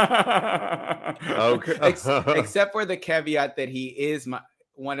 Okay. Except for the caveat that he is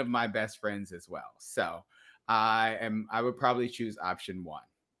one of my best friends as well. So I would probably choose option one,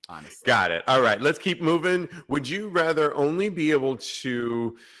 honestly. Got it. All right, let's keep moving. Would you rather only be able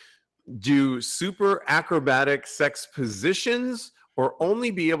to do super acrobatic sex positions or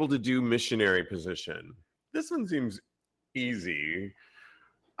only be able to do missionary position? This one seems easy.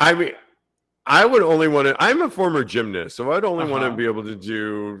 I mean, I would only want to, I'm a former gymnast, so I'd only want to be able to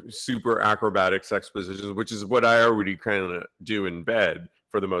do super acrobatic sex positions, which is what I already kind of do in bed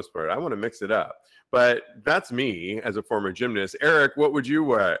for the most part. I want to mix it up. But that's me as a former gymnast. Eric, what would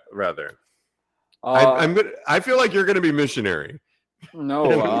you rather? I feel like you're going to be missionary.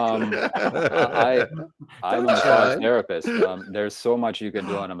 No, I'm a massage therapist. There's so much you can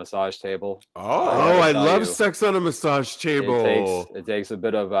do on a massage table. I love sex on a massage table. It takes a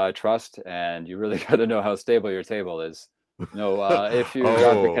bit of trust, and you really got to know how stable your table is. If you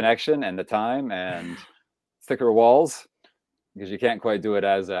got the connection and the time and thicker walls, because you can't quite do it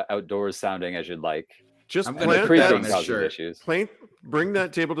as outdoors sounding as you'd like. Just bring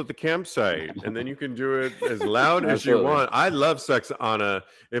that table to the campsite, and then you can do it as loud as you want. I love sex on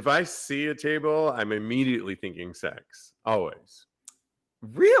if I see a table, I'm immediately thinking sex. Always.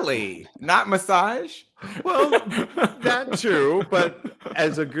 Really? Not massage? Well, that too, but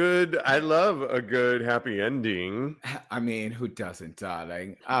I love a good happy ending. I mean, who doesn't,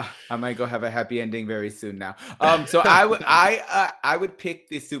 darling? I might go have a happy ending very soon now. So I would pick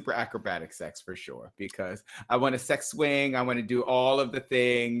the super acrobatic sex for sure, because I want to sex swing. I want to do all of the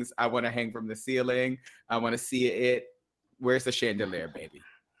things. I want to hang from the ceiling. I want to see it. Where's the chandelier, baby?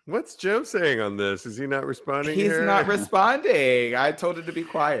 What's Joe saying on this? Is he not responding? He's not responding. I told him to be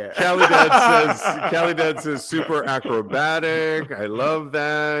quiet. Callie Dad says super acrobatic. I love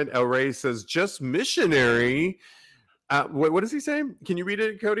that. El Rey says just missionary. What does he say? Can you read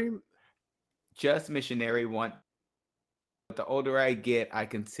it, Cody? Just missionary. But the older I get, I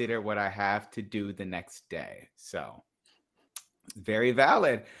consider what I have to do the next day. So very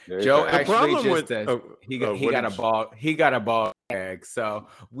valid. Joe actually just says he got a ball gag. So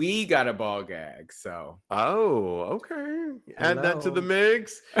we got a ball gag. So okay. Add that to the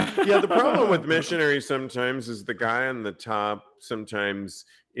mix. Yeah, the problem with missionaries sometimes is the guy on the top, sometimes,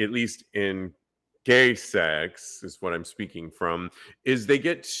 at least in gay sex, is what I'm speaking from, is they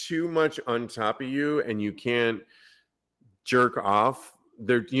get too much on top of you and you can't jerk off.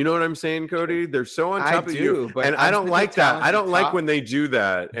 You know what I'm saying, Cody? They're so on top of you, and I don't like that. I don't like when they do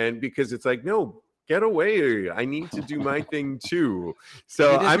that, and because it's like, no, get away. I need to do my thing too.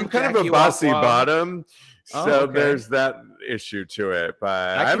 So I'm kind of a bossy bottom. So there's that issue to it.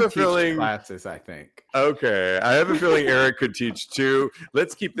 But I have a feeling classes, I think. Okay, I have a feeling Eric could teach too.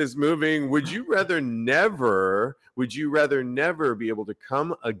 Let's keep this moving. Would you rather never be able to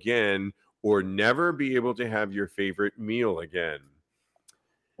come again, or never be able to have your favorite meal again?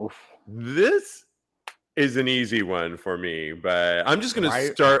 Oof. This is an easy one for me, but I'm just going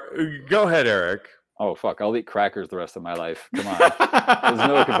to start. Go ahead, Eric. Oh, fuck. I'll eat crackers the rest of my life. Come on. There's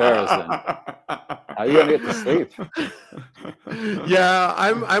no comparison. How are you going to get to sleep? Yeah,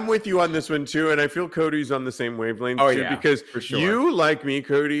 I'm with you on this one too. And I feel Cody's on the same wavelength too, because for sure. You, like me,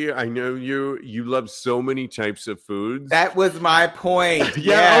 Cody, I know you love so many types of foods. That was my point.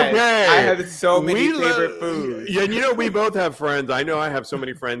 Okay. I have so many favorite foods. Yeah, and we both have friends. I know I have so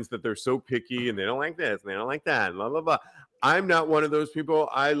many friends that they're so picky and they don't like this and they don't like that, blah, blah, blah. I'm not one of those people.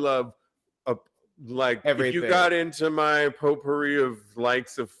 I love everything. If you got into my potpourri of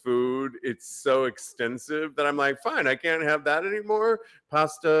likes of food, it's so extensive that I'm like, fine, I can't have that anymore.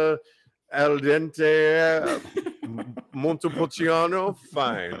 Pasta al dente Montepulciano,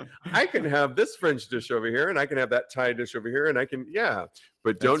 fine. I can have this French dish over here, and I can have that Thai dish over here, and I can,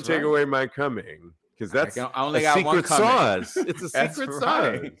 but don't take away my coming, because that's I only a got one secret coming. sauce. It's a That's secret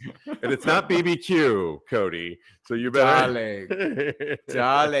right. sauce, and it's not BBQ, Cody. So you better,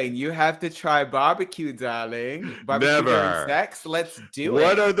 Darling, you have to try barbecue, darling. Barbecue during Never. sex. Let's do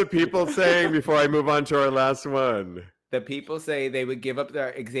What it. are the people saying before I move on to our last one? The people say they would give up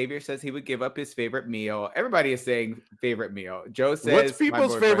their. Xavier says he would give up his favorite meal. Everybody is saying favorite meal. Joe says, What's my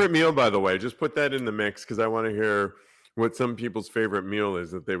people's boyfriend- favorite meal, by the way? Just put that in the mix because I want to hear what some people's favorite meal is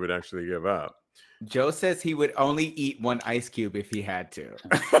that they would actually give up. Joe says he would only eat one ice cube if he had to.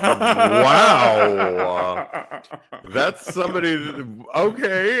 Wow. That's somebody.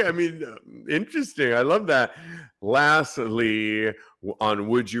 Okay. I mean, interesting. I love that. Lastly, on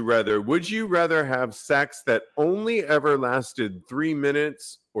Would You rather have sex that only ever lasted 3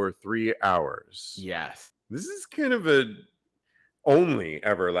 minutes or 3 hours? Yes. This is kind of a only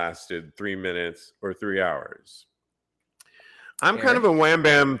ever lasted 3 minutes or 3 hours. I'm kind of a wham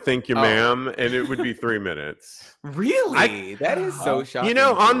bam, thank you, ma'am, and it would be 3 minutes. Really? That is so shocking. You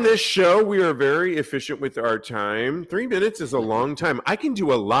know, on this show, we are very efficient with our time. 3 minutes is a long time. I can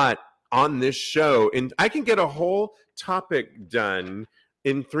do a lot on this show, and I can get a whole topic done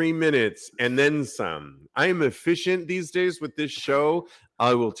in 3 minutes and then some. I am efficient these days with this show.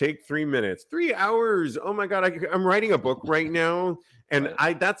 I will take 3 minutes. 3 hours. Oh my God. I'm writing a book right now, and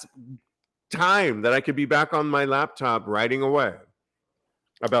that's time that I could be back on my laptop writing away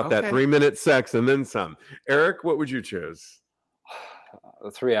about that 3 minute sex and then some. Eric, what would you choose?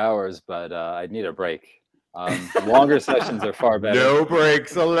 3 hours, but I'd need a break. Longer sessions are far better. No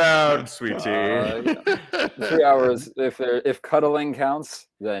breaks allowed, sweetie. 3 hours. If cuddling counts,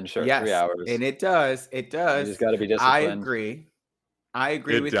 then sure, yes, 3 hours. And it does. It does. You just got to be disciplined. I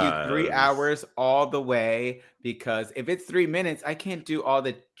agree with you. 3 hours all the way, because if it's 3 minutes, I can't do all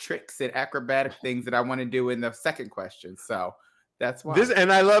the tricks and acrobatic things that I want to do in the second question. So that's why.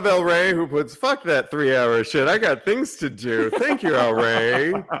 And I love El Rey, who puts fuck that 3 hour shit. I got things to do. Thank you, El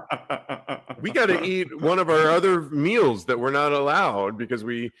Rey. We got to eat one of our other meals that we're not allowed because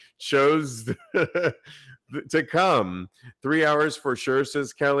we chose to come. 3 hours for sure,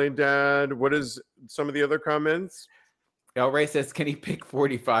 says Kelly Dad. What is some of the other comments? El Rey says, can he pick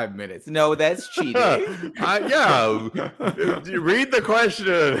 45 minutes? No, that's cheating. Yeah. Read the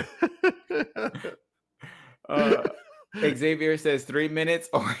question. Xavier says 3 minutes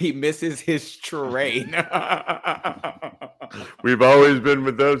or he misses his train. We've always been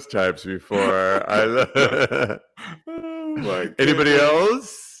with those types before. Anybody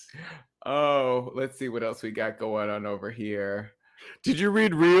else? Oh, let's see what else we got going on over here. Did you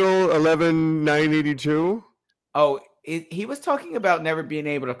read Real 11982? Oh, he was talking about never being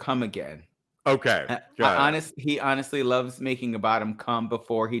able to come again. Okay. He honestly loves making a bottom come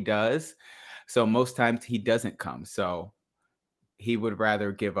before he does. So most times he doesn't come. So he would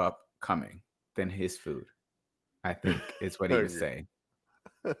rather give up coming than his food, I think is what he was saying.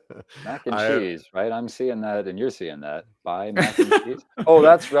 Mac and cheese, right? I'm seeing that and you're seeing that. Buy mac and cheese. Oh,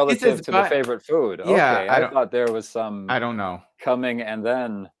 that's relative to the favorite food. Yeah, okay, I thought there was some I don't know. Coming and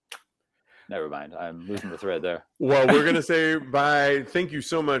then never mind. I'm losing the thread there. Well, we're going to say bye. Thank you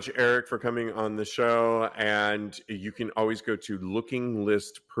so much, Eric, for coming on the show. And you can always go to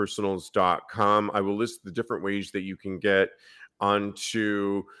lookinglistpersonals.com. I will list the different ways that you can get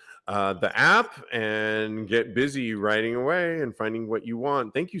onto the app and get busy writing away and finding what you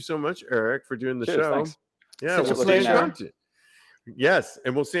want. Thank you so much, Eric, for doing the show. Thanks. Yeah, we'll stay in contact. Yes,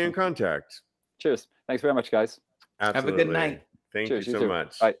 and we'll stay in contact. Cheers. Thanks very much, guys. Absolutely. Have a good night. Thank you so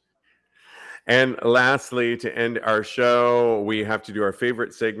much. Bye. And lastly, to end our show, we have to do our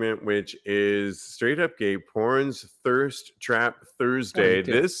favorite segment, which is Straight Up Gay Porn's Thirst Trap Thursday.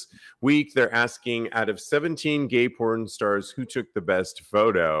 This week, they're asking, out of 17 gay porn stars, who took the best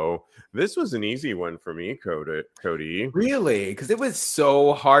photo? This was an easy one for me, Cody. Really? Because it was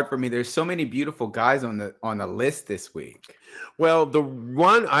so hard for me. There's so many beautiful guys on the list this week. Well, the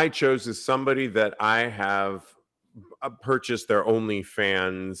one I chose is somebody that I have purchased their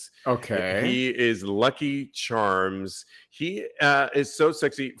OnlyFans. Okay. He is Lucky Charms. He is so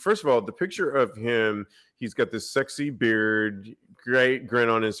sexy. First of all, the picture of him, he's got this sexy beard, great grin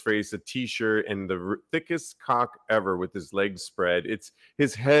on his face, a t-shirt, and the thickest cock ever with his legs spread.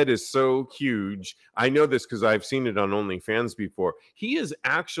 His head is so huge. I know this because I've seen it on OnlyFans before. He is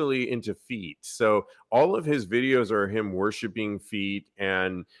actually into feet. So all of his videos are him worshiping feet,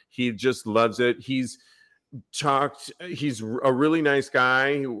 and he just loves it. He's a really nice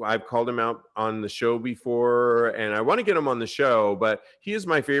guy. I've called him out on the show before, and I want to get him on the show, but he is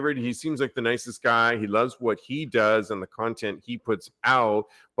my favorite. He seems like the nicest guy. He loves what he does and the content he puts out,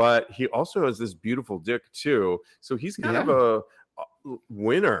 but he also has this beautiful dick too. So he's kind of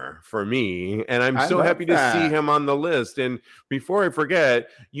winner for me, and I'm I so love happy to see that. him on the list. And before I forget,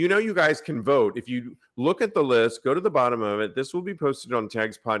 you guys can vote. If you look at the list, go to the bottom of it. This will be posted on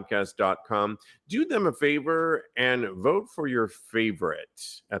tagspodcast.com. Do them a favor and vote for your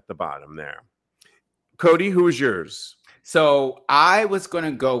favorite at the bottom there. Cody, who is yours? So I was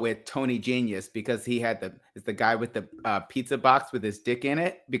gonna go with Tony Genius because he had is the guy with the pizza box with his dick in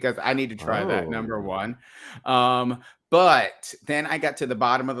it, because I need to try that, number Oh. one. But then I got to the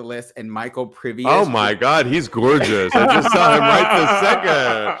bottom of the list, and Michael Previous. Oh my God, he's gorgeous. I just saw him right this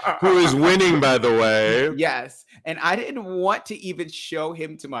second. Who is winning, by the way. Yes, and I didn't want to even show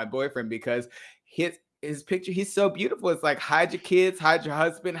him to my boyfriend because his picture, he's so beautiful. It's like, hide your kids, hide your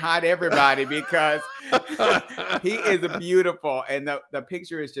husband, hide everybody, because he is beautiful. And the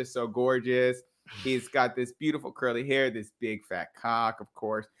picture is just so gorgeous. He's got this beautiful curly hair, this big fat cock, of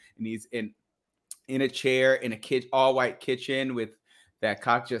course, and he's in a chair in a all white kitchen with that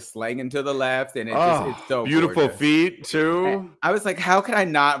cock just slanging to the left, and it's so beautiful gorgeous. feet too. And I was like, how could I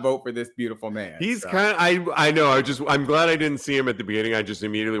not vote for this beautiful man? He's kind of, I know. I'm glad I didn't see him at the beginning. I just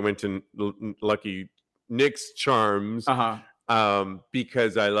immediately went to Lucky Nick's Charms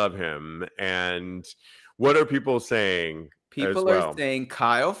because I love him. And what are people saying? People are saying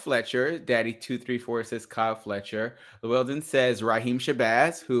Kyle Fletcher. Daddy234 says Kyle Fletcher. Llewellyn says Raheem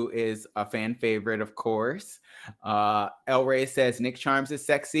Shabazz, who is a fan favorite, of course. El Rey says Nick Charms is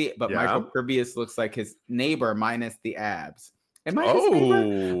sexy, but Michael Previous looks like his neighbor minus the abs. Am I his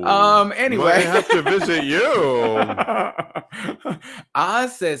neighbor? Anyway, I have to visit you.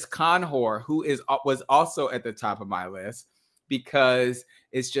 Oz says Conhor, who was also at the top of my list, because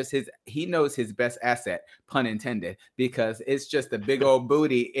it's just he knows his best asset, pun intended, because it's just a big old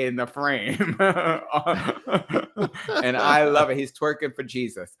booty in the frame. And I love it. He's twerking for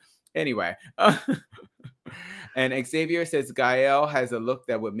Jesus. Anyway. And Xavier says Gael has a look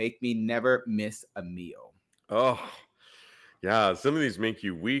that would make me never miss a meal. Oh, yeah. Some of these make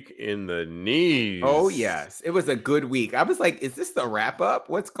you weak in the knees. Oh, yes. It was a good week. I was like, is this the wrap up?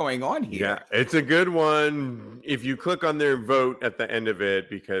 What's going on here? Yeah, it's a good one. If you click on their vote at the end of it,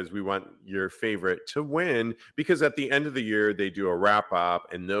 because we want your favorite to win, because at the end of the year, they do a wrap up,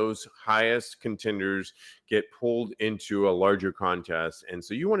 and those highest contenders get pulled into a larger contest. And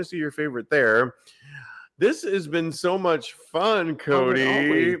so you want to see your favorite there. This has been so much fun,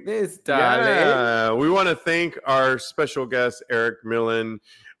 Cody. Darling. We want to thank our special guest, Eric Millen,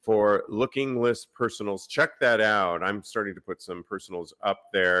 for Looking List Personals. Check that out. I'm starting to put some personals up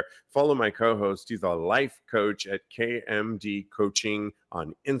there. Follow my co-host. He's a life coach at KMD Coaching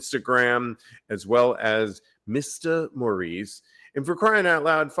on Instagram, as well as Mr. Maurice. And for crying out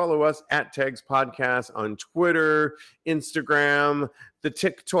loud, follow us at Tags Podcast on Twitter, Instagram, the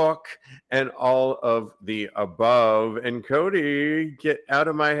TikTok, and all of the above. And Cody, get out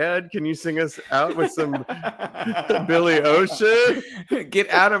of my head. Can you sing us out with some Billy Ocean? Get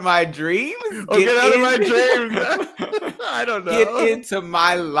out of my dreams? Oh, get out of my dreams. I don't know. Get into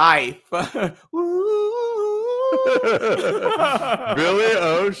my life. Billy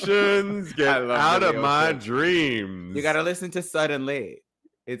Ocean's Get Out of My Dreams. You got to listen to Suddenly.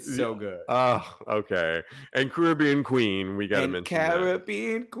 It's so good. Oh, okay. And Caribbean Queen, we got to mention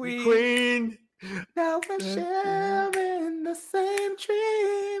Caribbean Queen. Now we're sharing the same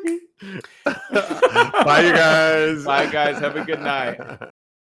dream. Bye, you guys. Bye, guys. Have a good night.